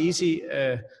was not easy.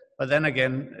 But then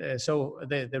again, so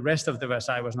the rest of the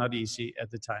Versailles was not easy at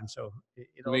the time. So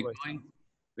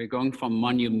we're going from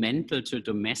monumental to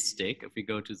domestic. If we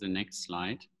go to the next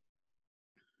slide.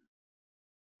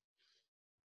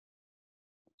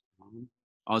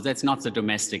 Oh, that's not the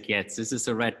domestic yet. This is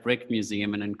the Red Brick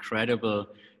Museum, an incredible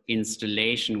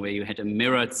installation where you had a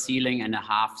mirrored ceiling and a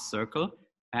half circle.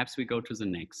 Perhaps we go to the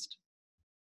next.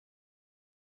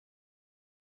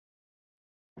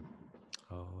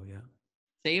 Oh, yeah.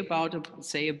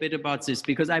 Say a bit about this,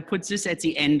 because I put this at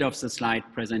the end of the slide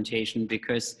presentation,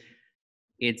 because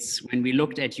it's when we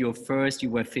looked at your first, you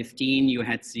were 15, you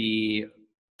had the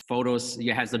photos,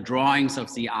 you had the drawings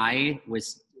of the eye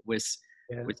with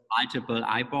multiple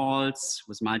eyeballs,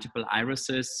 with multiple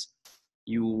irises,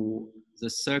 the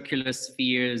circular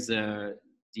spheres,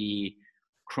 the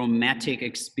chromatic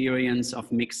experience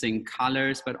of mixing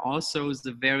colors, but also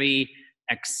the very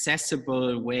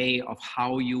accessible way of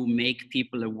how you make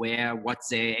people aware what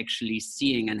they're actually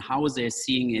seeing and how they're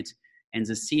seeing it, and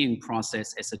the seeing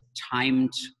process as a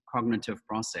timed cognitive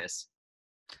process.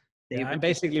 Yeah, I'm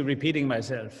basically repeating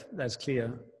myself. That's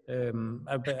clear.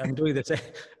 I'm doing the same.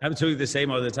 I'm doing the same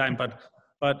all the time.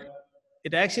 But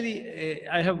it actually,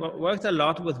 I have worked a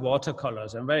lot with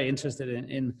watercolors. I'm very interested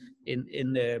in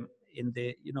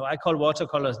the I call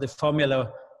watercolors the Formula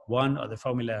 1 or the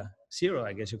Formula 0,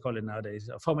 I guess you call it nowadays,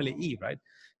 or Formula E, right?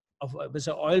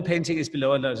 So oil painting is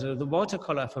below it. So the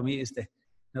watercolor for me is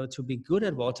to be good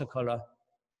at watercolor.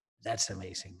 That's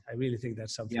amazing. I really think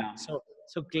that's something. Yeah.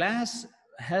 So glass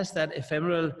has that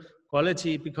ephemeral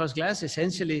quality, because glass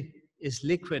essentially is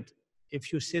liquid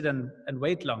if you sit and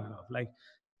wait long enough.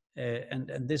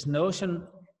 And this notion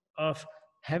of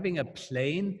having a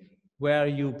plane where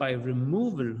you, by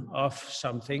removal of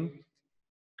something,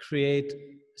 create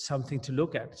something to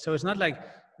look at. So it's not like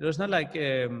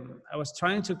I was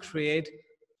trying to create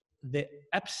the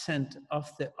absence of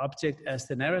the object as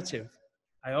the narrative.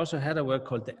 I also had a work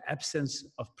called The Absence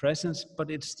of Presence,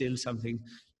 but it's still something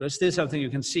you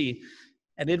can see.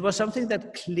 And it was something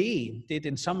that Klee did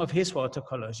in some of his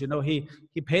watercolors.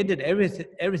 He painted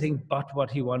everything but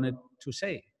what he wanted to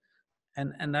say.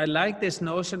 And I like this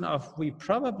notion of we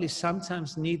probably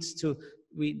sometimes we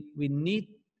need,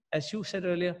 as you said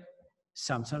earlier,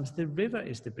 sometimes the river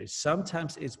is the bridge.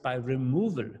 Sometimes it's by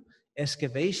removal,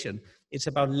 excavation. It's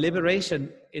about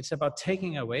liberation. It's about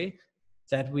taking away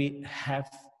that we have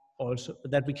also,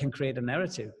 that we can create a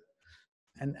narrative.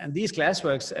 And these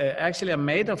glassworks actually are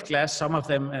made of glass, some of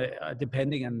them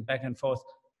depending and back and forth,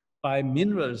 by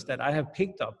minerals that I have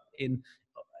picked up in,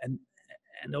 and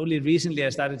only recently I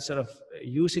started sort of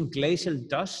using glacial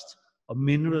dust or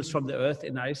minerals from the earth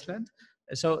in Iceland.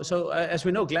 So as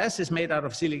we know, glass is made out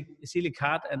of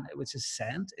silicate, which is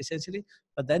sand essentially,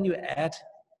 but then you add,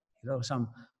 you know, some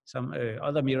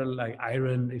other mineral like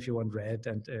iron if you want red,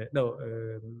 and well,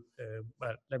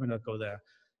 let me not go there.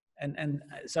 And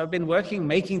so I've been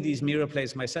making these mirror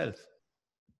plates myself.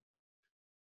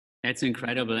 That's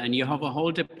incredible. And you have a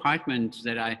whole department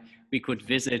that we could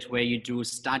visit where you do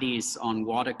studies on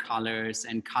watercolors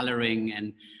and coloring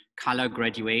and color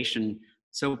graduation.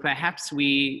 So perhaps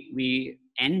we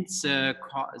end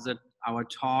our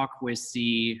talk with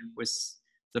the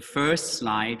first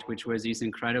slide, which was these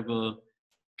incredible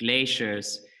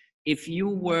glaciers.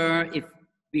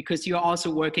 Because you're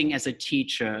also working as a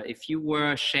teacher, if you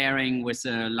were sharing with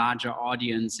a larger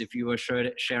audience, if you were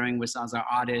sharing with other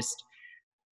artists,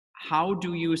 how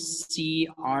do you see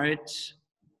art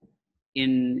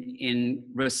in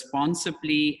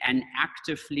responsibly and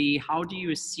actively? How do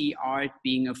you see art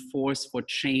being a force for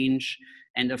change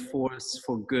and a force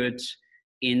for good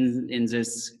in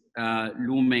this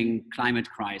looming climate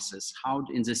crisis? How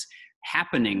in this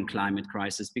happening climate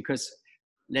crisis? Because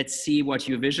let's see what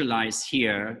you visualize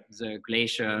here, the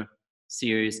glacier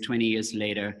series 20 years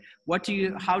later.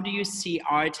 How do you see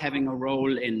art having a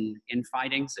role in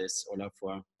fighting this,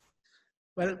 Olafur?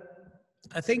 Well,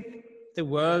 I think the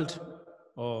world,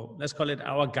 or let's call it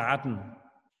our garden,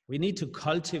 we need to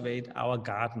cultivate our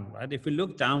garden, right? If we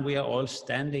look down, we are all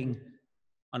standing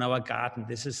on our garden.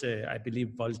 This is, I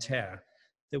believe, Voltaire.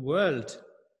 The world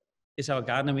is our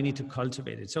garden and we need to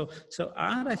cultivate it. So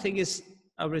art, I think, is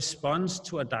a response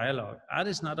to a dialogue. Art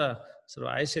is not a sort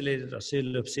of isolated or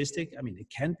solipsistic. I mean, it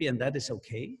can be, and that is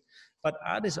okay. But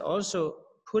art is also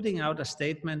putting out a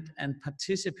statement and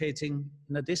participating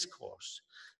in a discourse.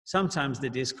 Sometimes the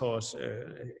discourse,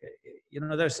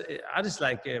 art is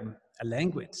like a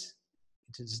language.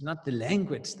 It is not the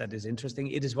language that is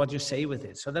interesting, it is what you say with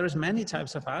it. So there is many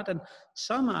types of art, and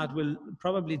some art will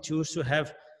probably choose to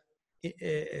have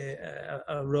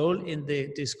a role in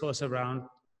the discourse around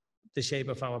the shape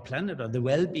of our planet or the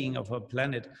well-being of our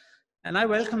planet. And I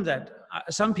welcome that.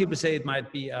 Some people say it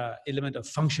might be an element of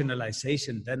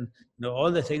functionalization, then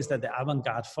all the things that the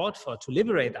avant-garde fought for to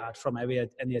liberate art from any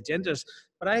agendas.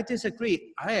 But I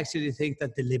disagree. I actually think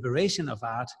that the liberation of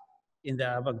art in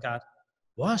the avant-garde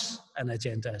was an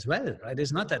agenda as well, right?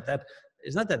 It's not that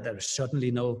there's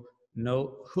certainly no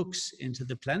hooks into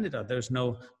the planet, or there's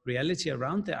no reality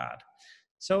around the art.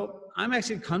 So I'm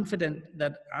actually confident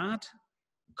that art,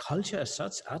 culture as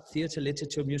such, art, theater,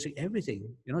 literature, music, everything,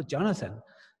 Jonathan,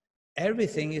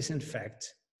 everything is in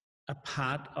fact a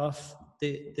part of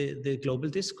the global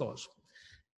discourse.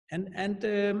 And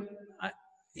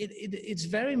it's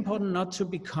very important not to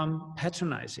become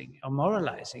patronizing or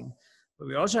moralizing, but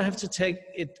we also have to take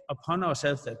it upon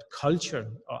ourselves that culture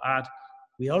or art,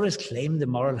 we always claim the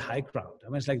moral high ground. I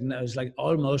mean, it's like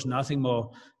almost nothing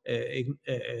more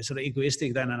sort of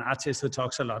egoistic than an artist who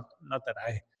talks a lot. Not that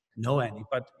I know any,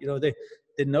 but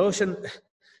the notion,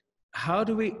 how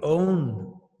do we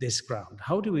own this ground?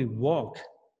 How do we walk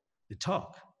the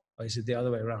talk? Or is it the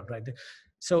other way around, right?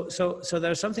 So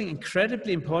there's something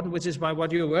incredibly important, which is why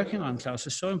what you're working on, Klaus,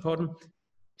 is so important,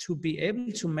 to be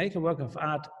able to make a work of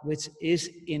art which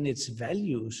is in its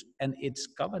values and its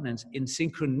governance in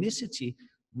synchronicity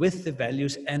with the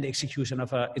values and execution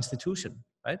of our institution,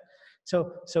 right?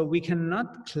 So we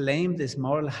cannot claim this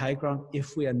moral high ground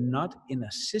if we are not in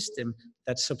a system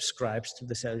that subscribes to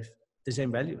the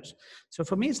same values. So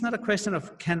for me, it's not a question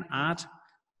of can art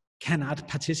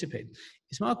participate?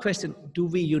 It's more a question, do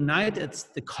we unite as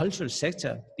the cultural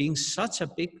sector being such a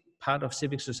big part of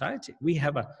civic society? We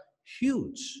have a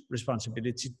huge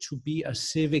responsibility to be a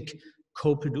civic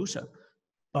co-producer,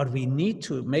 but we need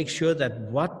to make sure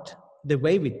that the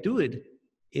way we do it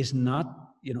is not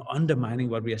undermining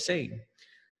what we are saying.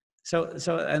 So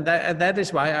that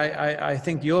is why I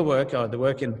think your work, or the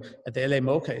work at the LA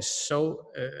MOCA, is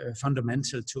so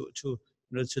fundamental to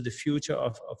the future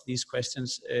of these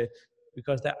questions,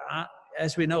 because there are,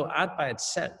 as we know, art by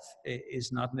itself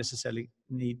is not necessarily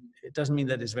it doesn't mean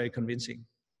that it's very convincing.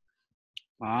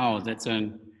 Wow, that's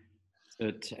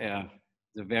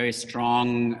a very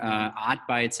strong art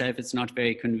by itself. It's not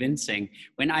very convincing.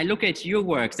 When I look at your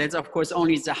works, that's of course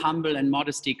only the humble and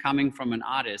modesty coming from an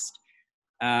artist.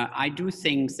 I do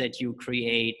think that you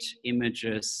create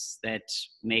images that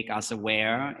make us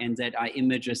aware and that are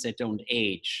images that don't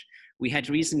age. We had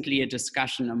recently a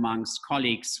discussion amongst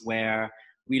colleagues where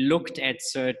we looked at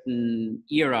certain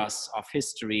eras of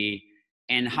history,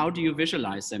 and how do you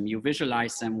visualize them? You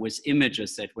visualize them with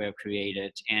images that were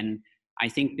created. And I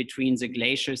think between the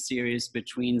Glacier series,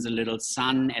 between the Little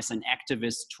Sun as an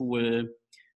activist tool,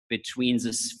 between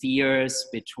the spheres,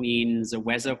 between the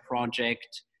Weather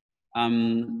Project,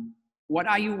 what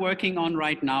are you working on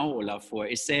right now, Olafur?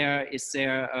 Is there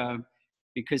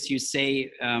because you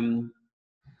say,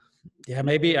 yeah,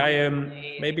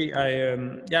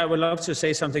 I would love to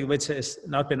say something which has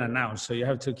not been announced. So you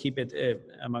have to keep it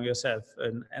among yourself.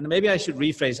 And maybe I should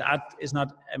rephrase, art is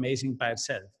not amazing by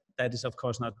itself. That is of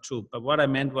course not true. But what I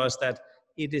meant was that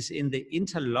it is in the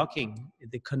interlocking,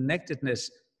 the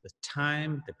connectedness, the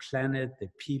time, the planet, the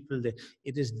people,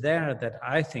 it is there that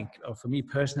I think, or for me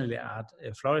personally, art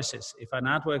flourishes. If an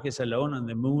artwork is alone on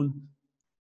the moon,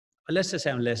 well, let's just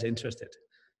say I'm less interested,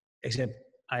 except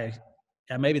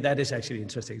yeah, maybe that is actually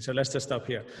interesting. So let's just stop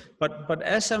here. But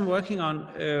as I'm working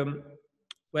on,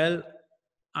 well,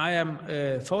 I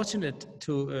am fortunate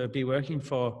to be working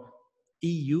for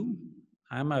EU.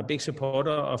 I'm a big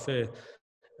supporter of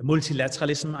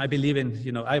multilateralism. I believe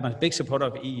in, I'm a big supporter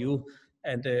of EU,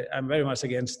 and I'm very much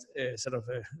against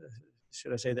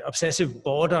should I say, the obsessive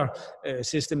border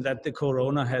system that the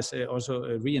corona has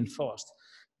also reinforced.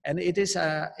 And it's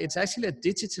actually a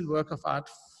digital work of art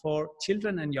for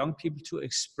children and young people to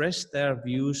express their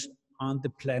views on the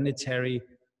planetary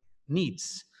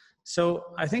needs. So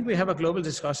I think we have a global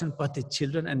discussion, but the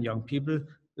children and young people,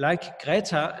 like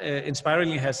Greta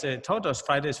inspiringly has taught us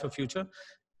Fridays for Future,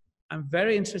 I'm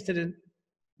very interested in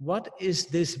what is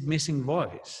this missing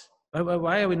voice?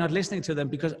 Why are we not listening to them?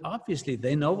 Because obviously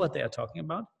they know what they are talking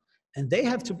about, and they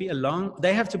have to be around,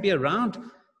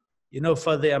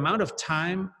 for the amount of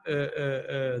time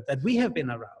that we have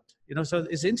been around. So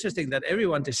it's interesting that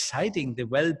everyone deciding the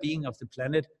well-being of the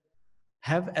planet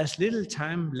have as little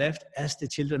time left as the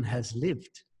children has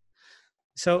lived.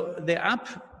 So the app,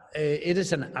 it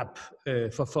is an app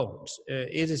for phones.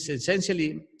 It is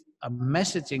essentially a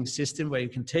messaging system where you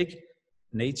can take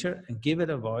nature and give it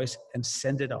a voice and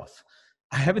send it off.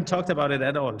 I haven't talked about it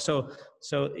at all. So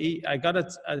I got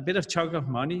a bit of chunk of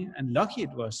money, and lucky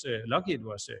it was a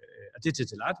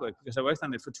digital artwork, because I worked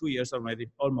on it for 2 years already,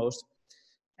 almost.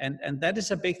 And that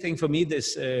is a big thing for me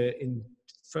this in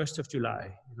 1st of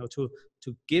July, to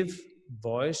give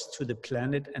voice to the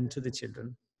planet and to the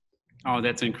children. Oh,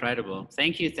 that's incredible.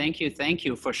 Thank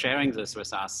you for sharing this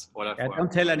with us, Olafur. Yeah,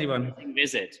 don't tell anyone.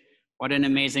 What an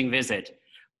amazing visit.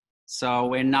 So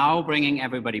we're now bringing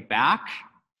everybody back.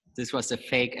 This was a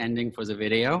fake ending for the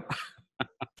video.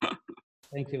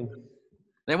 Thank you.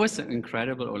 That was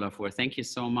incredible, Olafur. Thank you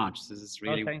so much. This is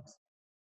really... Oh, thanks.